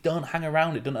 so they don't hang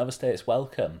around. It doesn't overstay its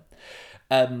welcome.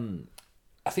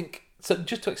 I think. So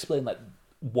just to explain, like,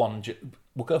 we'll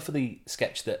go for the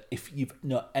sketch that, if you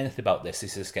know anything about this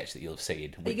is a sketch that you'll have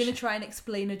seen. Are you going to try and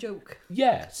explain a joke?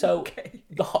 Yeah, so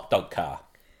the hot dog car.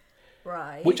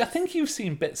 Right. Which I think you've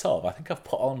seen bits of. I think I've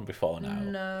put on before now.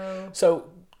 No. So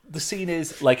the scene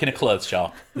is like in a clothes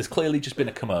shop. There's clearly just been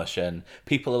a commotion.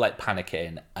 People are like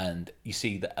panicking, and you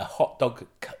see that a hot dog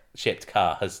shaped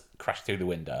car has crashed through the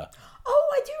window. Oh,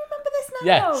 I do remember this now.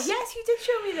 Yes. Yes, you did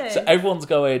show me this. So everyone's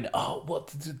going, "Oh,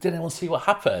 what? Did anyone see what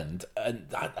happened?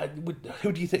 And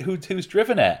who do you think? Who's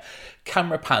driven it?"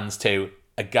 Camera pans to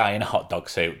a guy in a hot dog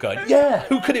suit, going, "Yeah,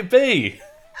 who could it be?"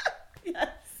 Yes.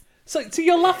 So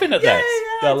you're laughing at this.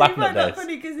 You're laughing at this.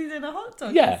 Funny because he's in a hot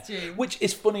dog costume. Which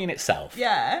is funny in itself.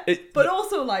 Yeah, but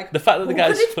also like the fact that the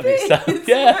guy's funny itself. It's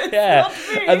Yeah.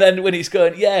 And then when he's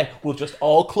going, "Yeah, we'll just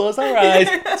all close our eyes,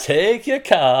 take your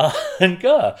car and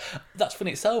go." That's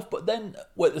funny itself. But then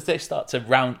when they start to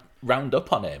round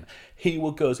up on him, he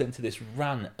goes into this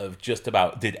rant of just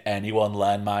about, did anyone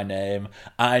learn my name?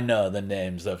 I know the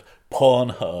names of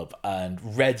Pornhub and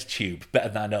RedTube better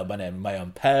than I know my name of my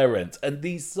own parents. And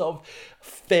these sort of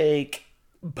fake,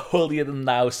 holier than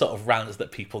thou sort of rants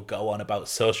that people go on about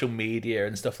social media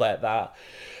and stuff like that.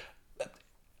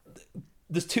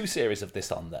 There's 2 series of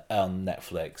this on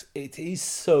Netflix. It is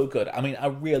so good. I mean, I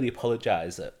really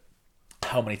apologise at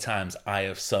how many times I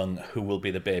have sung "Who Will Be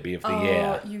the Baby of the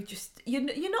Year."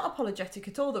 You're not apologetic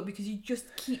at all though, because you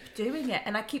just keep doing it,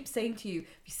 and I keep saying to you,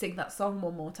 if you sing that song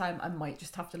one more time, I might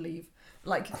just have to leave.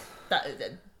 Like that,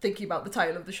 thinking about the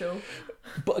title of the show.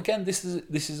 But again, this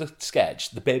is a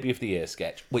sketch, the Baby of the Year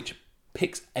sketch, which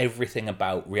picks everything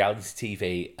about reality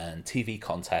TV and TV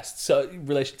contests. So in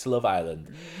relation to Love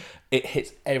Island, it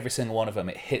hits every single one of them.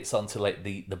 It hits onto like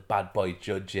the bad boy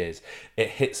judges. It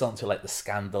hits onto like the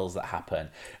scandals that happen.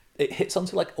 It hits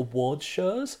onto like awards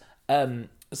shows.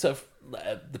 So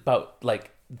about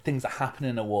like things that happen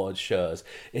in awards shows.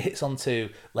 It hits onto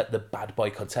like the bad boy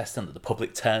contestant that the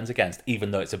public turns against,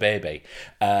 even though it's a baby.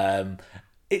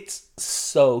 It's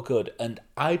so good, and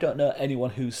I don't know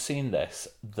anyone who's seen this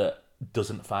that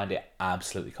doesn't find it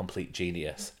absolutely complete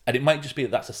genius. And it might just be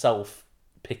that's a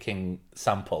self-picking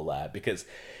sample there, because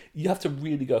you have to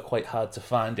really go quite hard to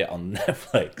find it on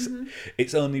Netflix. Mm-hmm.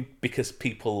 It's only because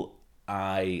people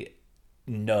I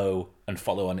know and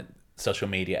follow on social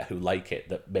media who like it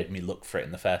that made me look for it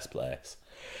in the first place.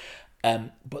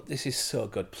 But this is so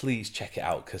good. Please check it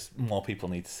out, because more people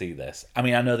need to see this. I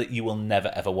mean, I know that you will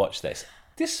never ever watch this,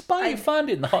 despite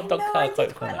finding the hot dog car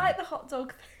quite funny. I like the hot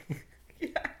dog thing.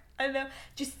 Yeah, I know.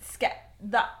 Just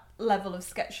that level of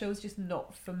sketch show is just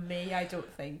not for me, I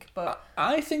don't think. But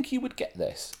I think you would get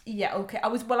this. Yeah, okay. I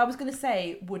was going to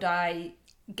say, would I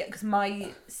get, because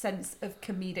my sense of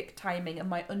comedic timing and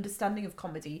my understanding of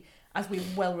comedy, as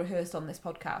we've well rehearsed on this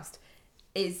podcast,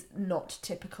 is not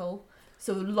typical.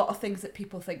 So a lot of things that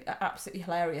people think are absolutely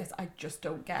hilarious, I just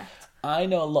don't get. I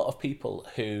know a lot of people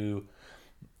who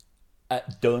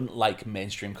don't like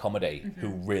mainstream comedy who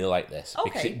really like this,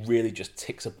 because it really just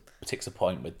ticks a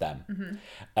point with them.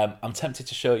 Mm-hmm. I'm tempted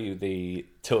to show you the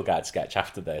tour guide sketch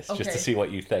after this, just to see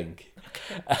what you think.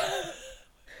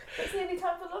 It's the only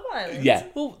time for Love Island. Yeah,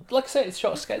 well, like I say, it's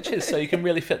short sketches, so you can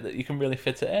really fit that. You can really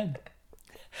fit it in.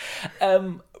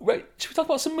 Right, should we talk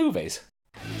about some movies?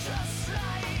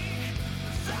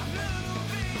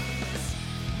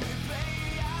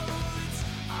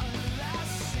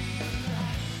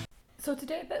 So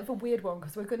today a bit of a weird one,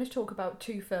 because we're going to talk about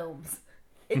 2 films.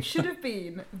 It should have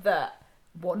been that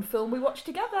one film we watched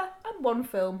together and one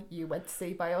film you went to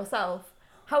see by yourself.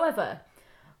 However,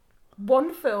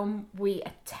 one film we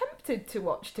attempted to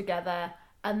watch together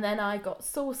and then I got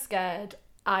so scared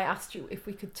I asked you if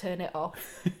we could turn it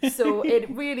off. So it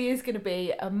really is going to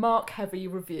be a Mark-heavy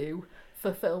review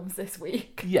for films this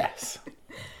week. Yes.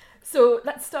 So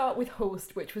let's start with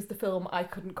Host, which was the film I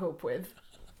couldn't cope with.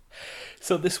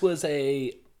 So this was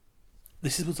a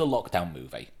lockdown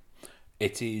movie.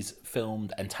 It is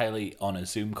filmed entirely on a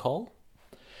Zoom call.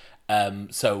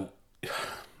 So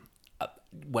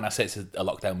when I say it's a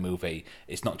lockdown movie,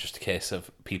 it's not just a case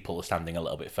of people standing a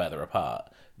little bit further apart.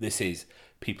 This is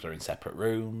people are in separate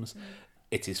rooms.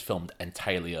 It is filmed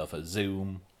entirely over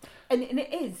Zoom. And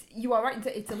it is, you are right,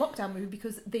 it's a lockdown movie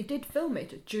because they did film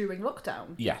it during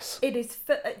lockdown. Yes.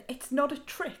 It's not a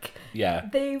trick. Yeah.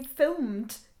 They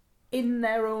filmed in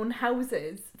their own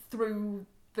houses through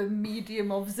the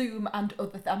medium of Zoom and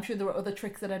I'm sure there were other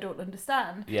tricks that I don't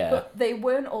understand. Yeah. But they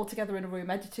weren't all together in a room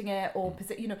editing it or,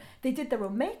 they did their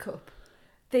own makeup.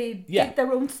 They did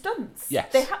their own stunts.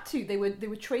 Yes. They had to. They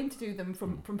were trained to do them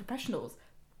from professionals.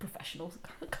 Professionals.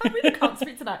 I can't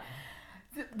speak tonight.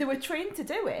 They were trained to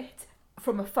do it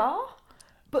from afar,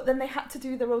 but then they had to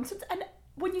do their own stunts. And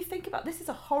when you think about this is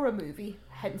a horror movie,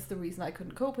 hence the reason I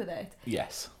couldn't cope with it.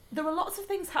 Yes. There are lots of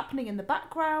things happening in the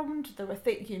background. There are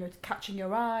things, catching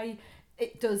your eye.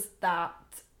 It does that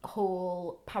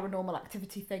whole paranormal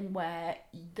activity thing where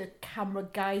the camera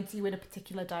guides you in a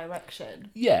particular direction.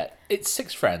 Yeah, it's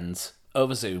 6 friends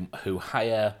over Zoom who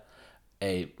hire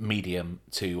a medium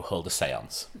to hold a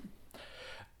seance.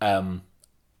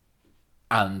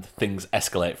 And things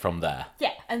escalate from there.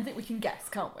 Yeah, and I think we can guess,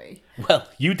 can't we? Well,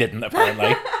 you didn't,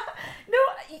 apparently. No,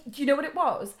 do you know what it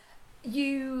was?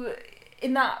 You,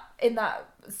 in that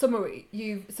summary,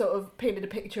 you sort of painted a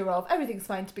picture of everything's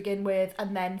fine to begin with,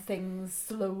 and then things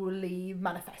slowly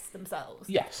manifest themselves.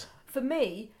 Yes. For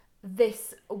me,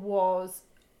 this was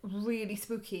really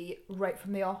spooky right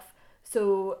from the off.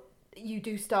 So you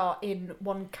do start in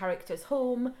one character's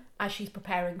home as she's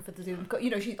preparing for the Zoom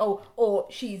call.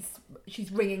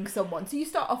 She's ringing someone. So you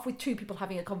start off with 2 people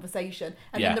having a conversation,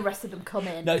 and then the rest of them come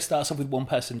in. No, it starts off with one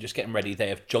person just getting ready. They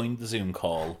have joined the Zoom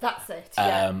call. That's it.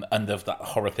 Yeah. And there's that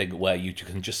horror thing where you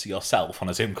can just see yourself on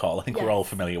a Zoom call. I think we're all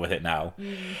familiar with it now.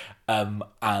 And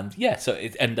yeah,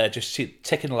 and they're just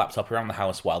taking a laptop around the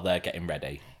house while they're getting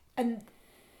ready. And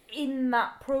in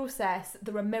that process,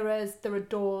 there are mirrors, there are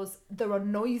doors, there are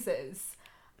noises.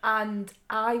 And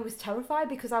I was terrified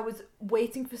because I was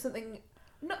waiting for something,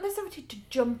 not necessarily to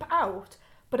jump out,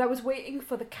 but I was waiting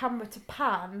for the camera to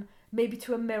pan, maybe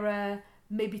to a mirror,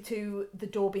 maybe to the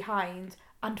door behind,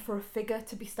 and for a figure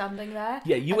to be standing there.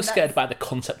 Yeah, you were scared by the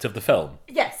concept of the film.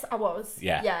 Yes, I was.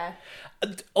 Yeah.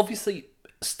 And obviously,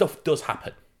 stuff does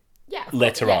happen. Yeah.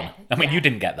 Later on. I mean, you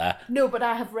didn't get there. No, but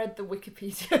I have read the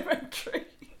Wikipedia entry.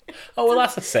 Oh, well,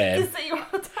 that's the same. To see what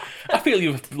happened. I feel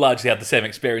you've largely had the same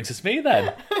experience as me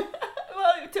then.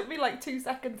 Well, it took me like 2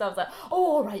 seconds. I was like,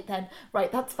 oh, all right then. Right,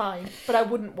 that's fine. But I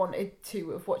wouldn't wanted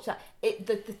to have watched that.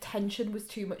 The tension was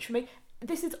too much for me.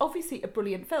 This is obviously a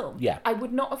brilliant film. Yeah. I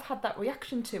would not have had that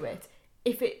reaction to it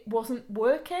if it wasn't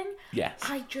working. Yes.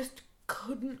 I just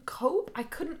couldn't cope. I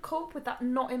couldn't cope with that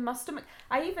knot in my stomach.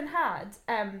 I even had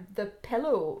the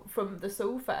pillow from the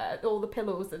sofa, all the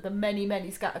pillows, the many, many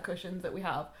scatter cushions that we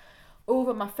have,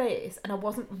 over my face, and I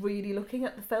wasn't really looking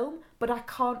at the film, but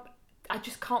I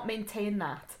just can't maintain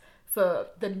that for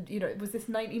was this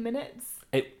 90 minutes?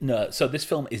 No, so this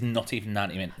film is not even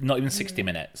 90 minutes, not even 60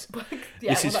 minutes.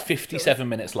 This is 57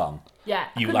 minutes long. Yeah.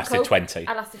 You lasted 20.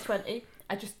 I lasted 20.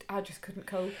 I just couldn't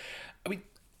cope. I mean,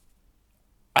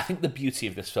 I think the beauty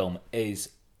of this film is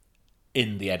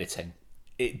in the editing.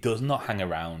 It does not hang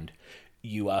around.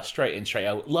 You are straight in, straight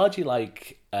out. Largely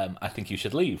like I Think You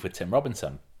Should Leave with Tim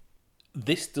Robinson.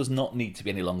 This does not need to be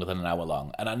any longer than an hour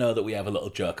long. And I know that we have a little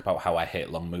joke about how I hate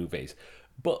long movies.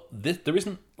 But there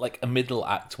isn't like a middle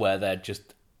act where they're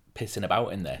just pissing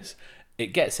about in this. It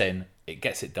gets in, it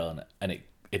gets it done, and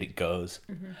it goes.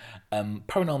 Mm-hmm.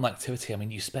 Paranormal Activity, I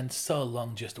mean, you spend so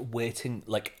long just waiting,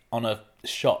 like on a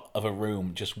shot of a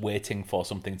room, just waiting for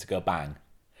something to go bang,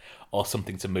 or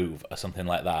something to move, or something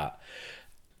like that.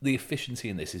 The efficiency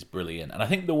in this is brilliant. And I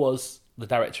think the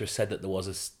director has said that there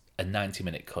was a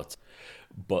 90-minute cut,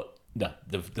 but no,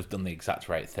 they've done the exact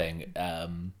right thing.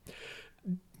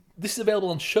 This is available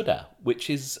on Shudder, which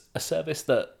is a service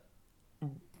that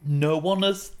no one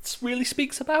really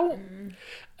speaks about.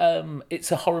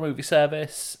 It's a horror movie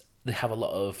service. They have a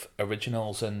lot of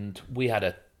originals, and we had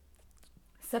a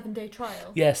 7-day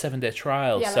trial. Yeah, 7-day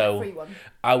trial. Yeah, so like a free one.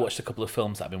 I watched a couple of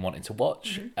films that I've been wanting to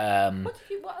watch. Mm-hmm.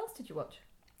 What else did you watch?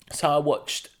 So I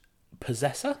watched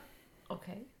Possessor.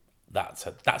 Okay. that's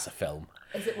a film.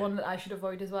 Is it one that I should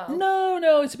avoid as well?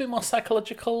 No, it's a bit more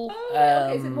psychological. Oh,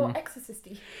 okay. Is it more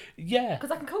exorcist-y? Yeah.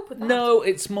 Because I can cope with that. No,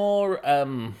 it's more,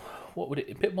 what would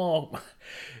it, a bit more,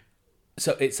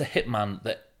 so it's a hitman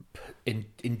that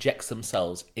injects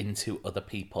themselves into other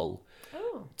people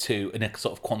in a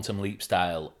sort of Quantum Leap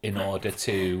style in order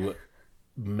to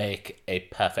make a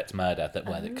perfect murder that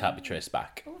can't be traced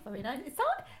back. Oh, very nice.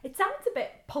 It sounds a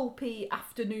bit pulpy,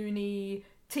 afternoony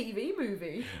TV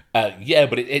movie. Yeah,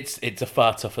 but it's a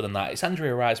far tougher than that. It's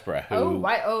Andrea Riseborough who... Oh,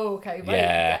 right. Oh, okay. Right.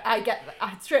 Yeah. I get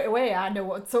straight away. I know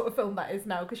what sort of film that is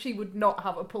now, because she would not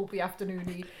have a pulpy,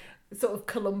 afternoony, sort of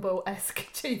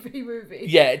Columbo-esque TV movie.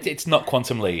 Yeah, it's not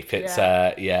Quantum Leap. It's,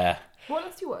 yeah. What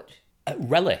else do you watch?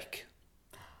 Relic.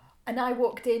 And I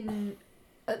walked in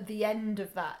at the end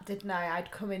of that, didn't I?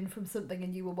 I'd come in from something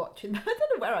and you were watching. I don't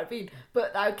know where I'd been,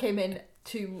 but I came in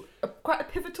to quite a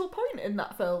pivotal point in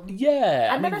that film.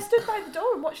 Yeah. And then I stood by the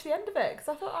door and watched the end of it, because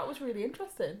I thought that was really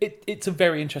interesting. It's a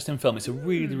very interesting film. It's a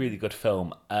really, really good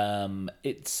film.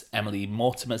 It's Emily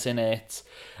Mortimer's in it.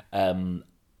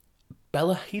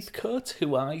 Bella Heathcote,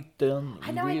 who I know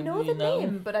the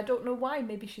name, but I don't know why.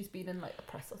 Maybe she's been in like the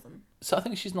press or something. So I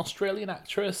think she's an Australian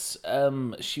actress.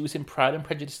 She was in Pride and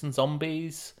Prejudice and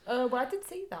Zombies. Well, I did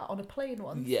see that on a plane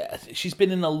once. Yeah, she's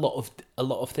been in a lot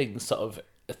of things, sort of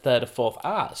a third or fourth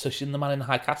art. So she's in The Man in the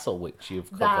High Castle, which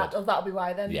you've covered. That'll be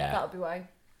why then. Yeah. That'll be why.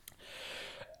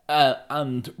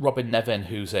 And Robin Nevin,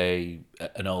 who's an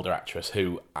older actress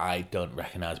who I don't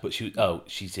recognise, but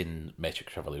she's in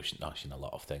Matrix Revolution. No, she's in a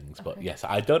lot of things, but yes,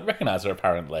 I don't recognise her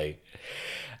apparently.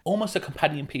 Almost a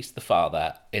companion piece to the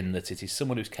father, in that it is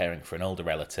someone who's caring for an older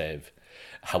relative.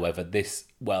 However, the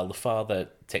father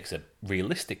takes a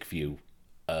realistic view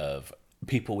of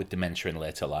people with dementia in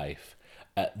later life.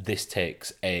 This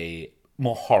takes a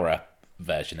more horror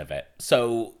version of it.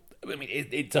 So, I mean,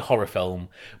 it's a horror film,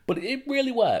 but it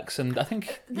really works. And I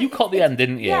think you caught the end,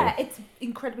 didn't you? Yeah, it's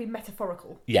incredibly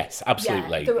metaphorical. Yes,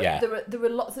 absolutely. There are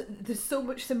lots of, there's so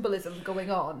much symbolism going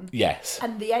on. Yes.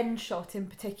 And the end shot in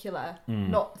particular,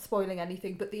 not spoiling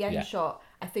anything, but the end shot,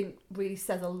 I think, really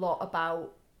says a lot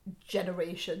about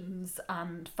generations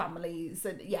and families.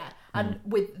 And and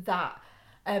with that,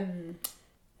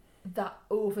 that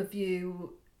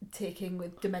overview taking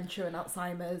with dementia and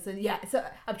Alzheimer's, and so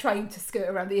I'm trying to skirt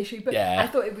around the issue, but I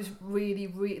thought it was really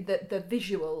the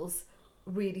visuals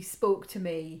really spoke to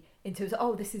me in terms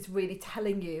of, this is really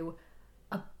telling you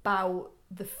about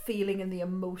the feeling and the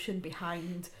emotion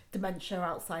behind dementia,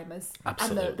 Alzheimer's,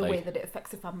 Absolutely. and the way that it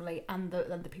affects the family and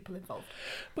the people involved.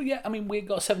 But yeah, I mean, we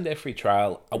got a 7-day free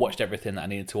trial. I watched everything that I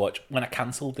needed to watch. When I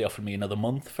cancelled, they offered me another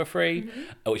month for free,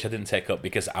 which I didn't take up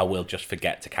because I will just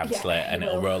forget to cancel it and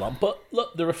it'll roll on. But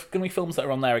look, there are going to be films that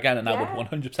are on there again, and I would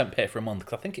 100% pay for a month,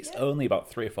 because I think it's only about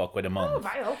 £3 or £4 a month. Oh,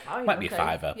 right, fine. Might be a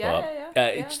fiver,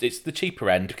 it's the cheaper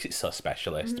end because it's so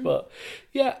specialist. But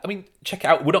yeah, I mean, check it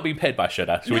out. We're not being paid by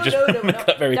Shudder, so we just make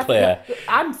that very clear.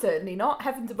 I'm certainly not.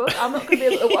 Heavens above, I'm not going to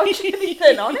be able to watch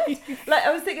anything on it. Like,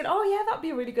 I was thinking, that'd be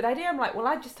a really good idea. I'm like, well,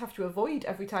 I just have to avoid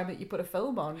every time that you put a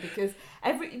film on, because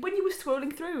when you were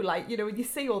scrolling through, like, when you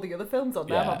see all the other films on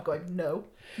there, I'm going, no,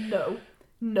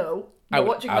 I would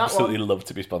watching that one. absolutely love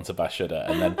to be sponsored by Shudder,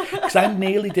 and then because I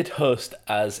nearly did host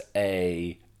as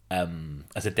a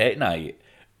date night,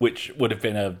 which would have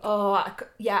been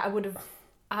I would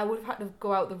have had to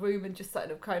go out the room and just sort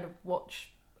of kind of watch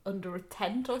under a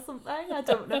tent or something. I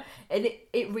don't know. And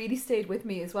it really stayed with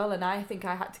me as well. And I think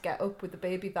I had to get up with the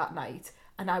baby that night,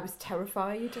 and I was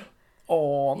terrified.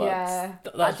 Oh, that's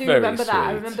I do very remember sweet. that.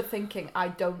 I remember thinking, I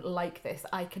don't like this.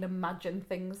 I can imagine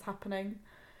things happening.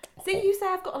 See, you say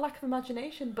I've got a lack of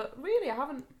imagination, but really I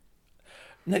haven't.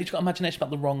 No, you've got imagination about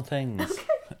the wrong things.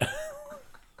 Okay.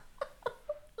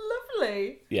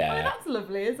 Lovely. Yeah. Oh, that's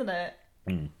lovely, isn't it?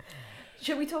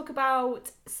 Shall we talk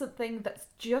about something that's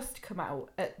just come out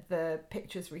at the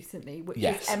pictures recently, which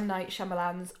is M. Night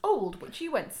Shyamalan's Old, which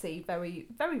you went to see very,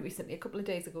 very recently, a couple of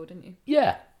days ago, didn't you?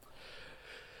 Yeah.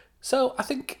 So I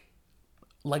think,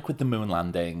 like with the moon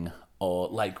landing, or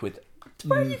like with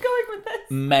where are you going with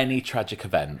this? Many tragic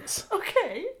events.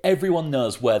 Okay. Everyone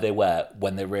knows where they were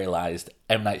when they realised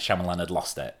M. Night Shyamalan had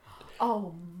lost it.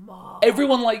 Oh my.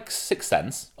 Everyone likes Sixth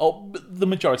Sense, or the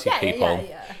majority of people.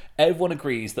 Yeah. Everyone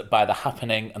agrees that by The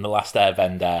Happening and The Last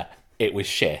Airbender, it was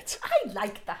shit. I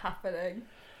like The Happening.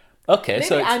 Okay, Maybe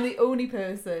so I'm the only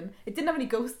person. It didn't have any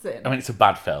ghosts in. I mean, it's a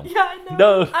bad film. Yeah, I know.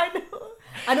 No. I know.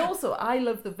 And also, I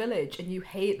love The Village, and you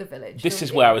hate The Village. This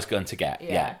is where I was going to get.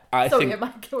 Yeah. Am I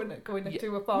going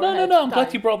too far ahead? No. I'm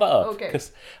glad you brought that up. Okay.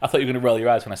 Because I thought you were going to roll your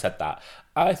eyes when I said that.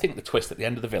 I think the twist at the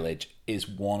end of The Village is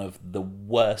one of the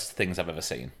worst things I've ever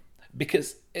seen.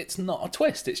 Because it's not a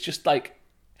twist. It's just like,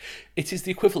 It is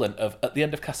the equivalent of, at the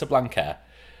end of Casablanca,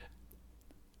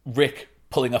 Rick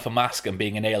pulling off a mask and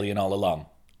being an alien all along.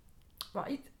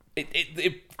 Right.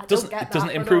 It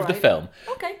doesn't improve the film.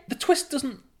 Okay. The twist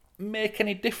doesn't make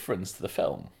any difference to the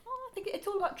film. Oh, I think it's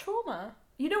all about trauma.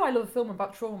 You know I love a film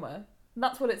about trauma. And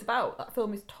that's what it's about. That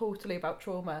film is totally about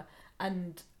trauma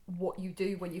and what you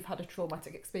do when you've had a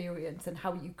traumatic experience and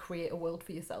how you create a world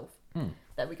for yourself.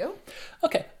 There we go.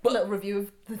 Okay. A little review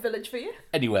of The Village for you.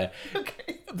 Anyway.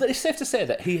 Okay. But it's safe to say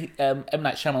that M.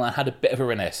 Night Shyamalan had a bit of a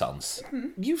renaissance.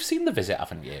 You've seen The Visit,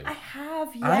 haven't you? I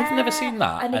have, yeah. I've never seen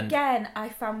that. And again, I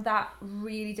found that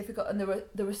really difficult. And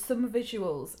there were some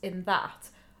visuals in that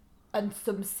and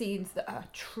some scenes that are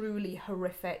truly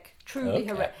horrific. Truly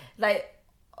horrific. Like,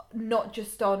 not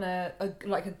just on a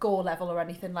gore level or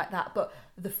anything like that, but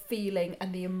the feeling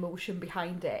and the emotion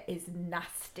behind it is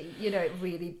nasty. You know, it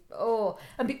really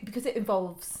because it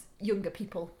involves younger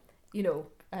people, you know,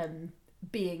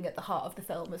 being at the heart of the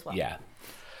film as well. Yeah.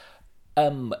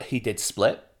 He did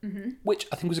Split, which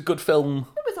I think was a good film.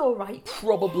 It was all right.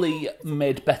 Probably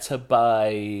made better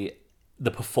by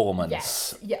the performance.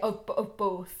 Yes, yeah, of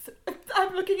both.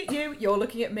 I'm looking at you, you're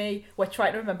looking at me. We're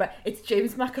trying to remember. It's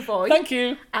James McAvoy. Thank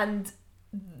you. And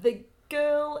the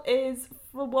girl is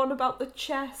the one about the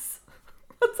chess.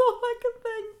 That's all I can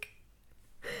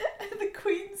think. The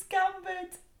Queen's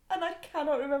Gambit. And I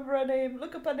cannot remember her name.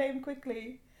 Look up her name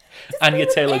quickly. Anya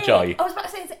Taylor-Joy. I was about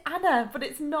to say it's Anna, but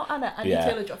it's not Anna. Anya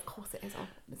Taylor-Joy. Of course it is,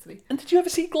 honestly. And did you ever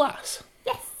see Glass?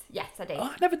 Yes, I did. Oh,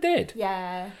 I never did.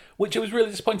 Yeah. Which was really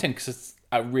disappointing because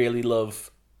I really love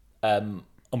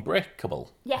Unbreakable.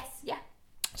 Yes, yeah.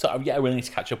 So I really need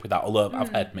to catch up with that, although I've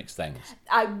heard mixed things.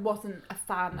 I wasn't a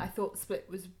fan. I thought Split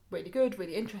was really good,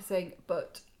 really interesting,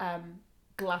 but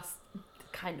Glass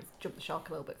kind of jumped the shark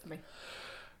a little bit for me.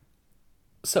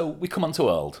 So we come on to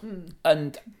World,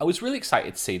 and I was really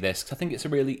excited to see this because I think it's a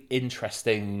really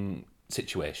interesting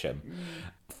situation.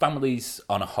 Families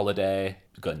on a holiday,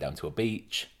 going down to a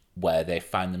beach, where they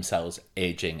find themselves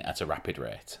aging at a rapid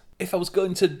rate. If I was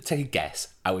going to take a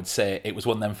guess, I would say it was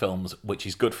one of them films which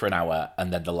is good for an hour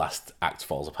and then the last act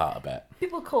falls apart a bit.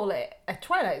 People call it a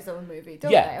Twilight Zone movie,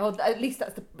 don't Yeah. they? Or at least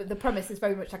that's the premise is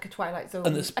very much like a Twilight Zone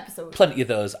And there's episode. plenty of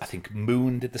those. I think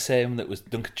Moon did the same. That was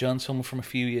Duncan Jones' film from a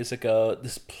few years ago.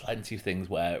 There's plenty of things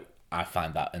where I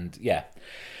find that. And yeah.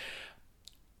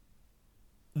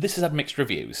 This has had mixed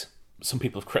reviews. Some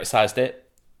people have criticised it.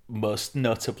 Most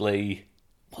notably,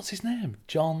 what's his name?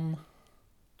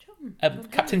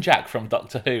 Captain Jack from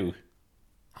Doctor Who.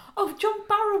 Oh, John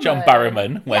Barrowman. John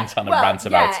Barrowman went on a rant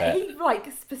about it.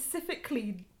 He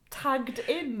specifically tagged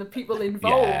in the people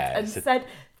involved and said,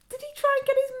 did he try and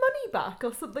get his money back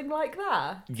or something like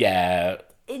that? Yeah.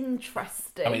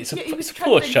 Interesting. I mean, it's he was a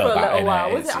poor show, for a that, little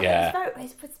while, was it? Yeah.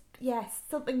 Yes,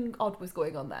 something odd was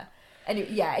going on there. Anyway,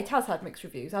 yeah, it has had mixed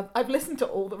reviews. I've listened to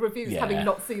all the reviews, having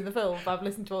not seen the film. I've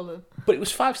listened to all of them. But it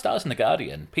was 5 stars in The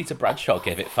Guardian. Peter Bradshaw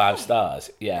gave it 5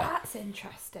 stars. Yeah. That's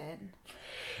interesting.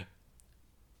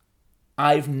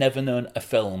 I've never known a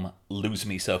film lose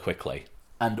me so quickly.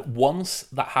 And once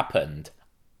that happened,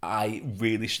 I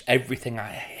really... everything I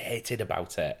hated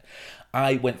about it.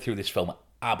 I went through this film,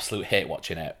 absolute hate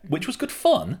watching it, which was good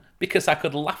fun because I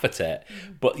could laugh at it.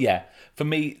 But yeah, for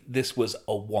me, this was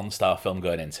a 1-star film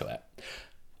going into it.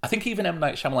 I think even M.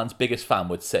 Night Shyamalan's biggest fan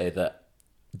would say that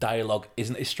dialogue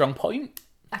isn't his strong point.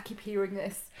 I keep hearing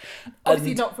this.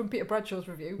 Obviously not from Peter Bradshaw's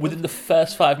review. Within the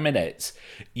first 5 minutes,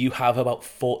 you have about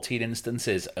 14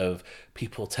 instances of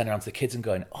people turning around to the kids and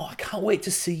going, "Oh, I can't wait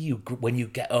to see you when you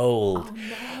get old. Oh,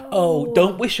 no. Oh,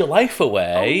 don't wish your life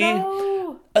away." Oh,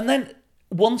 no. And then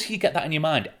once you get that in your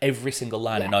mind, every single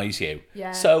line annoys you.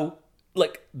 Yeah. So,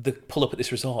 like, the pull up at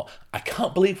this resort, I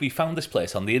can't believe we found this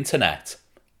place on the internet.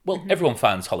 Well, everyone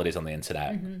finds holidays on the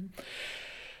internet.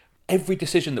 Every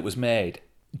decision that was made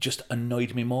just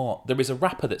annoyed me more. There is a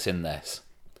rapper that's in this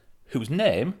whose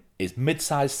name is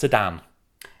Mid-Sized Sedan.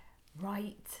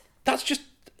 Right. That's just...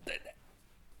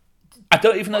 I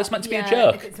don't even know it's meant to be a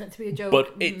joke. If it's meant to be a joke.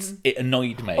 But it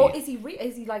annoyed me. Or is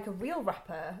he like a real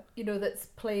rapper, you know, that's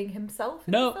playing himself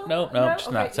in the film? No, just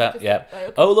an Okay, actor. just- Yeah. right,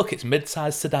 okay. Oh, look, it's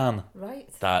Mid-Sized Sedan. Right.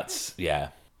 That's, yeah.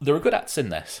 There are good actors in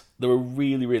this. There are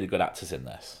really, really good actors in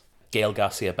this. Gail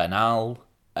Garcia Bernal,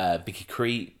 Vicky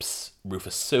Creeps,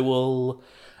 Rufus Sewell,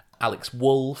 Alex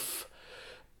Wolff,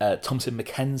 Thomasin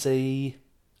McKenzie,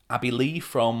 Abby Lee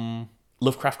from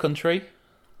Lovecraft Country.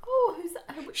 Oh, who's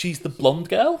that? She's the blonde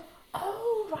girl.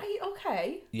 Oh, right,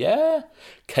 okay. Yeah.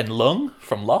 Ken Lung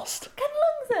from Lost. Ken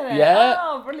Lung's in it. Yeah.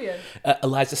 Oh, brilliant.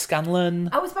 Eliza Scanlon.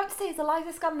 I was about to say, it's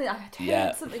Eliza Scanlon. I had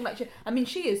heard something like she... I mean,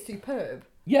 she is superb.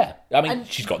 Yeah, I mean, And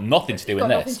she's got nothing to do in got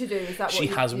this. nothing to do, is that she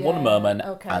what has you... one Yeah, moment,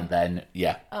 okay. and then,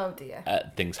 Oh, dear.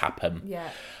 things happen. Yeah.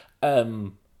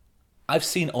 I've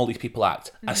seen all these people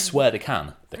act. I swear they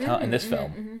can. They can't in this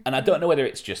film. And I don't know whether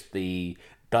it's just the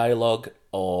dialogue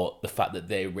or the fact that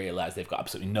they realise they've got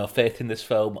absolutely no faith in this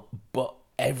film, but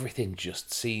everything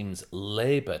just seems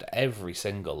laboured, every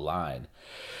single line.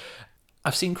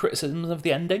 I've seen criticisms of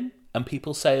the ending and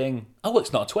people saying, oh,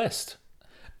 it's not a twist.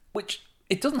 Which,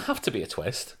 it doesn't have to be a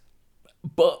twist,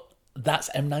 but that's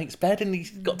M. Night's bed and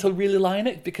he's got to really line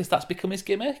it because that's become his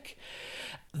gimmick.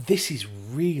 This is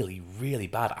really, really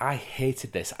bad. I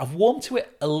hated this. I've warmed to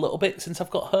it a little bit since I've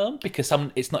got home because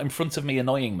it's not in front of me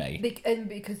annoying me. And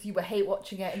because you were hate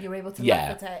watching it and you were able to Yeah.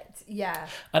 laugh at it. Yeah.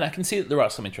 And I can see that there are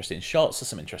some interesting shots, there's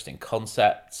some interesting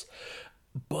concepts,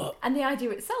 but... And the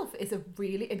idea itself is a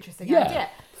really interesting Yeah. idea.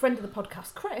 Friend of the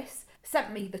podcast, Chris,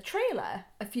 sent me the trailer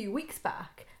a few weeks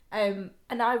back. And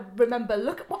I remember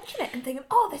watching it and thinking,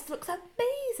 oh, this looks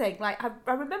amazing. Like,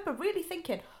 I remember really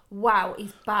thinking, wow,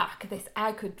 he's back.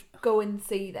 I could go and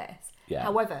see this. Yeah.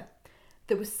 However,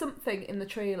 there was something in the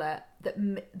trailer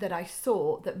that I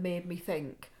saw that made me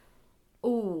think,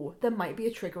 oh, there might be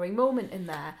a triggering moment in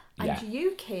there. And Yeah.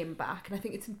 you came back, and I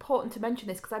think it's important to mention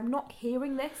this because I'm not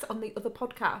hearing this on the other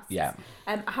podcasts. Yeah.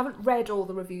 I haven't read all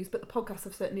the reviews, but the podcasts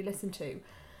I've certainly listened to.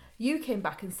 You came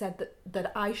back and said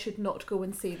that I should not go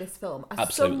and see this film. As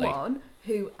Absolutely. someone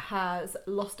who has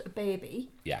lost a baby,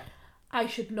 Yeah. I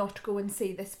should not go and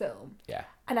see this film. Yeah.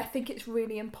 And I think it's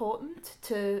really important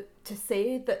to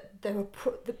say that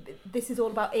this is all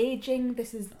about aging.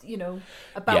 This is,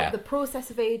 about Yeah. the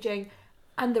process of aging.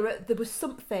 And there was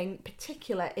something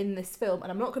particular in this film,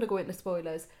 and I'm not going to go into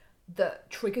spoilers,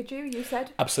 that triggered you said?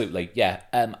 Absolutely, yeah.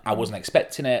 I wasn't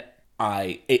expecting it.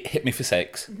 It hit me for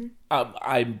 6.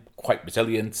 I'm quite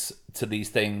resilient to these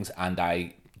things, and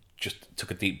I just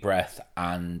took a deep breath,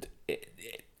 and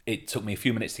it took me a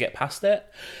few minutes to get past it.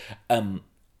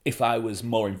 If I was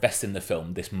more invested in the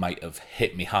film, this might have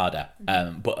hit me harder.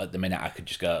 But at the minute, I could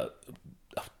just go,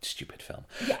 oh, stupid film.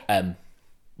 Yeah.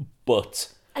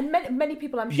 But... And many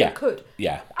people, I'm sure, could.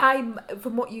 Yeah.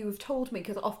 From what you've told me,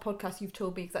 because off podcast you've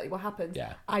told me exactly what happened.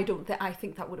 Yeah. I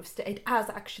think that would have stayed. It has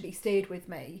actually stayed with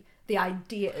me. The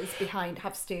ideas behind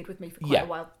have stayed with me for quite a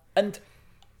while. And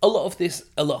a lot of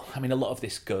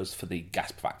this goes for the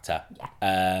gasp factor.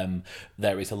 Yeah.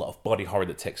 There is a lot of body horror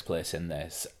that takes place in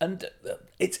this, and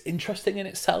it's interesting in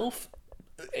itself.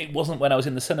 It wasn't when I was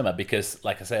in the cinema because,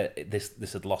 like I said,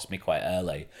 this had lost me quite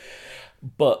early.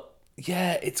 But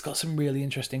yeah, it's got some really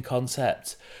interesting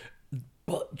concepts,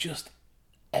 but just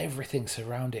everything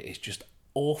surrounding it is just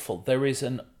awful. There is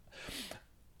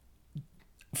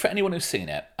for anyone who's seen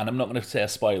it, and I'm not going to say a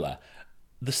spoiler,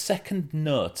 the second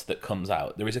note that comes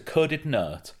out, there is a coded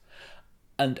note,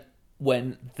 and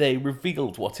when they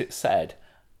revealed what it said,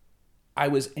 I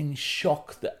was in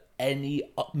shock that any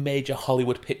major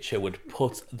Hollywood picture would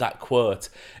put that quote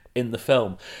in the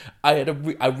film. I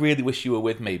really wish you were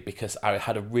with me because I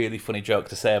had a really funny joke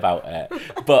to say about it.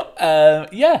 But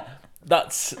yeah,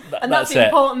 that's the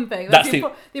important thing.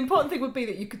 The important thing would be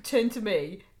that you could turn to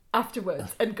me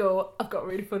afterwards and go, I've got a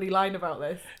really funny line about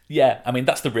this. Yeah, I mean,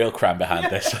 that's the real crime behind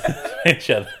this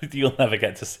picture. You'll never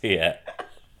get to see it.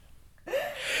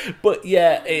 But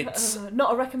yeah, it's...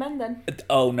 not a recommend then.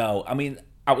 Oh no, I mean,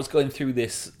 I was going through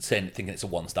this thinking it's a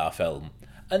 1-star film.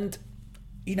 And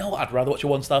you know what? I'd rather watch a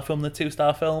 1-star film than a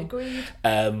 2-star film. Agreed.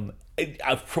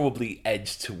 I've probably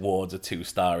edged towards a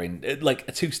 2-star like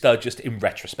a 2-star just in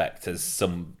retrospect, as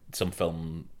some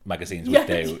film magazines would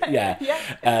do. Yeah.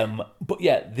 But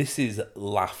yeah, this is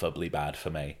laughably bad for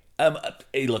me.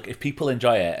 Look, if people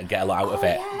enjoy it and get a lot out of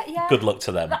it, good luck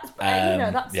to them. That's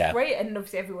great, and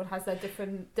obviously everyone has their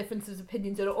differences of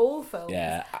opinions on all films.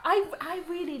 Yeah. I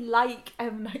really like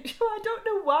M. Night Shyamalan. I don't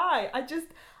know why.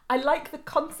 I like the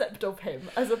concept of him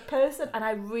as a person, and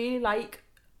I really like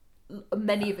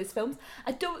many of his films.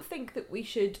 I don't think that we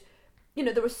should...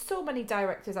 there are so many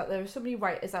directors out there, so many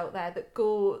writers out there that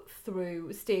go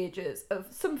through stages of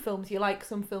some films you like,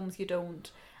 some films you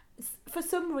don't. For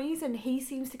some reason, he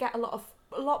seems to get a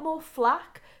lot more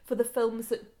flack for the films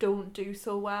that don't do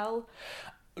so well.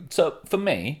 So for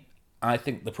me, I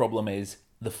think the problem is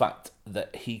the fact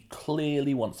that he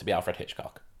clearly wants to be Alfred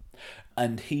Hitchcock.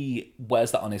 And he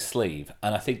wears that on his sleeve.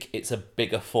 And I think it's a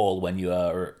bigger fall when you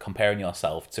are comparing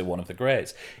yourself to one of the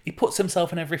greats. He puts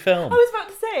himself in every film. I was about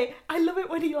to say, I love it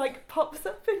when he pops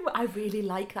up in... I really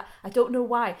like that. I don't know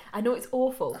why. I know it's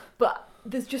awful, but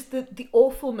there's just the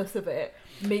awfulness of it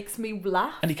makes me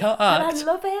laugh. And he can't act. And I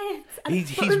love it. And,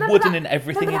 He's wooden in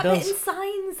everything he does.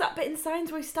 That bit in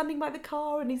Signs where he's standing by the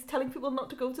car and he's telling people not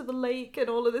to go to the lake and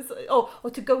all of this. Or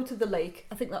to go to the lake.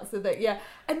 I think that's the thing, yeah.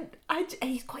 And I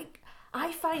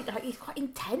find like he's quite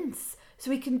intense.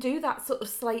 So he can do that sort of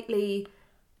slightly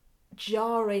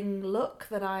jarring look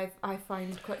that I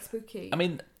find quite spooky. I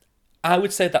mean, I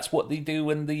would say that's what they do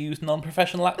when they use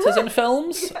non-professional actors in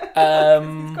films. It's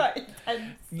quite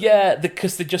intense. Yeah,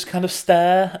 because they just kind of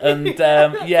stare and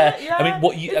yeah. I mean,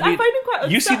 I find him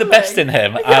quite you see the unsettling. best in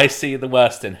him. I see the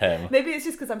worst in him. Maybe it's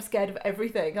just because I'm scared of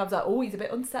everything. I was like, oh, he's a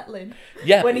bit unsettling.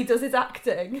 Yeah, when he does his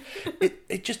acting.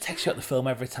 it just takes you out the film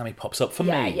every time he pops up for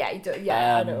me. Yeah, he does.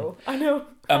 Yeah, I know.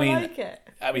 I like it.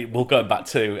 I mean, we'll go back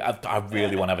to. I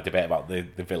really want to have a debate about the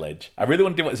Village. I really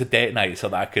want to do it as a date night so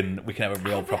that we can have a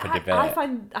real proper debate. I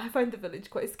find the Village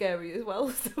quite scary as well,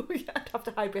 so I'd have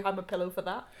to hide behind my pillow for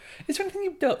that. Is there anything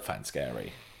you don't find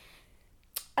scary?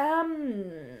 That's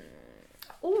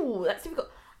difficult.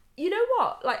 You know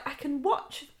what? Like, I can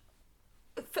watch,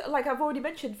 like I've already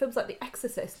mentioned, films like The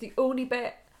Exorcist. The only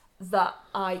bit that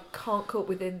I can't cope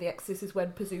with in The Exorcist is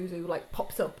when Pazuzu like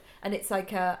pops up and it's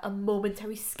like a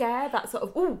momentary scare, that sort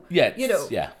of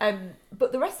yeah.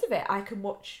 But the rest of it, I can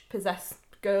watch Possessed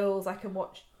Girls, I can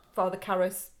watch Father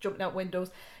Karras jumping out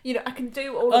windows. You know, I can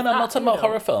do all of that. Oh no, I'm not talking about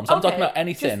horror films. I'm talking about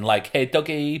anything like Hey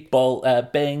Dougie,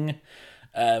 Bing.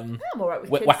 I'm alright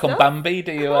with kids Whack on stuff. Bambi.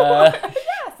 Do you? Yeah,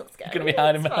 it's not scary. Gonna be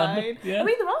hiding it's behind. fine. Yeah. I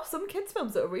mean, there are some kids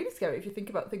films that are really scary if you think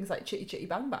about things like Chitty Chitty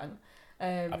Bang Bang.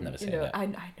 I've never seen it. I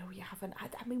know you haven't. I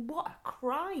mean, what a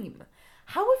crime!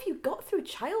 How have you got through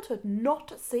childhood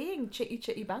not seeing Chitty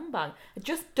Chitty Bang Bang? I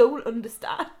just don't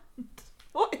understand.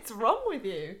 What is wrong with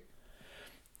you?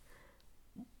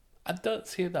 I don't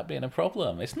see that being a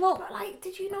problem. It's not. But like,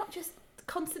 did you not just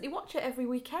constantly watch it every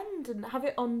weekend and have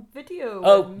it on video?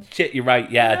 Oh shit, you're right.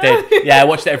 Yeah, I did. Yeah, I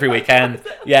watched it every weekend.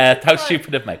 Yeah, how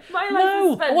stupid of me. My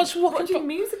life I was watching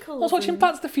musicals. I was watching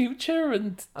Back to the Future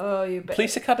and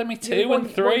Police Academy 2 and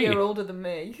 3. 1 year older than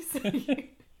me.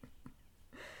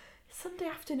 Sunday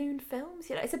afternoon films,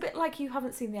 you know, it's a bit like you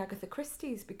haven't seen the Agatha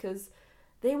Christie's because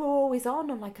they were always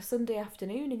on like a Sunday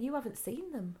afternoon and you haven't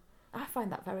seen them. I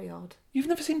find that very odd. You've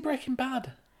never seen Breaking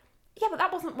Bad? Yeah, but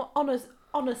that wasn't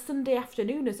on a Sunday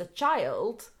afternoon as a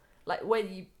child. Like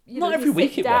when you Not know, every you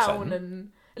week sit it down wasn't.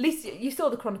 and at least you saw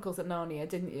the Chronicles of Narnia,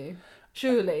 didn't you?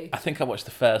 Surely. I think I watched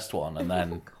the first one and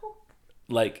then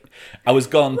like I was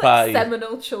gone by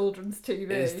seminal children's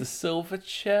TV. Is the Silver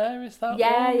Chair? Is that one?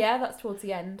 Yeah, that's towards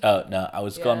the end. Oh no, I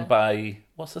was gone by.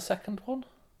 What's the second one?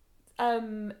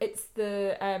 It's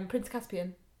the Prince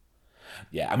Caspian.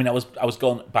 Yeah, I mean, I was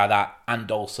gone by that, and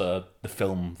also the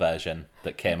film version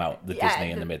that came out,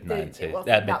 Disney in the mid 90s, mid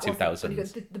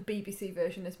 2000s. The BBC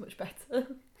version is much better.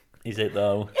 Is it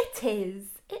though? It is.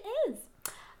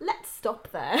 Let's stop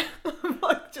there. I'm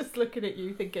like just looking at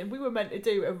you thinking we were meant to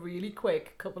do a really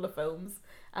quick couple of films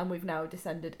and we've now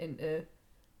descended into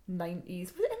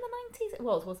 90s. Was it in the 90s? It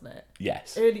was, wasn't it?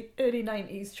 Yes. Early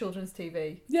 90s children's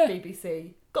TV. Yeah.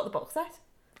 BBC. Got the box set.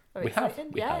 Very We have.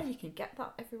 exciting. We have. You can get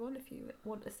that, everyone, if you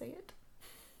want to see it.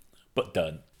 But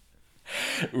done.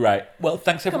 Right. Well,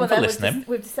 thanks everyone for listening.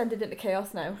 We've descended into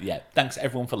chaos now. Yeah. Thanks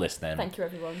everyone for listening. Thank you,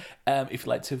 everyone. If you'd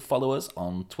like to follow us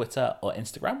on Twitter or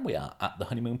Instagram, we are at The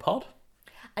Honeymoon Pod.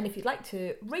 And if you'd like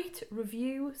to rate,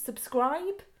 review,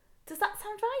 subscribe, does that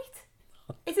sound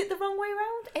right? Is it the wrong way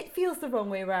around? It feels the wrong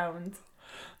way around.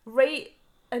 Rate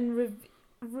and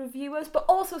review us, but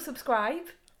also subscribe.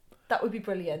 That would be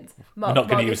brilliant. We're not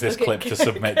going to use this clip to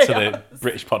submit to the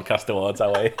British Podcast Awards,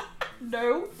 are we?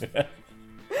 No.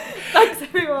 Thanks,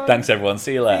 everyone. Thanks, everyone.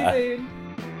 See you later. See you soon.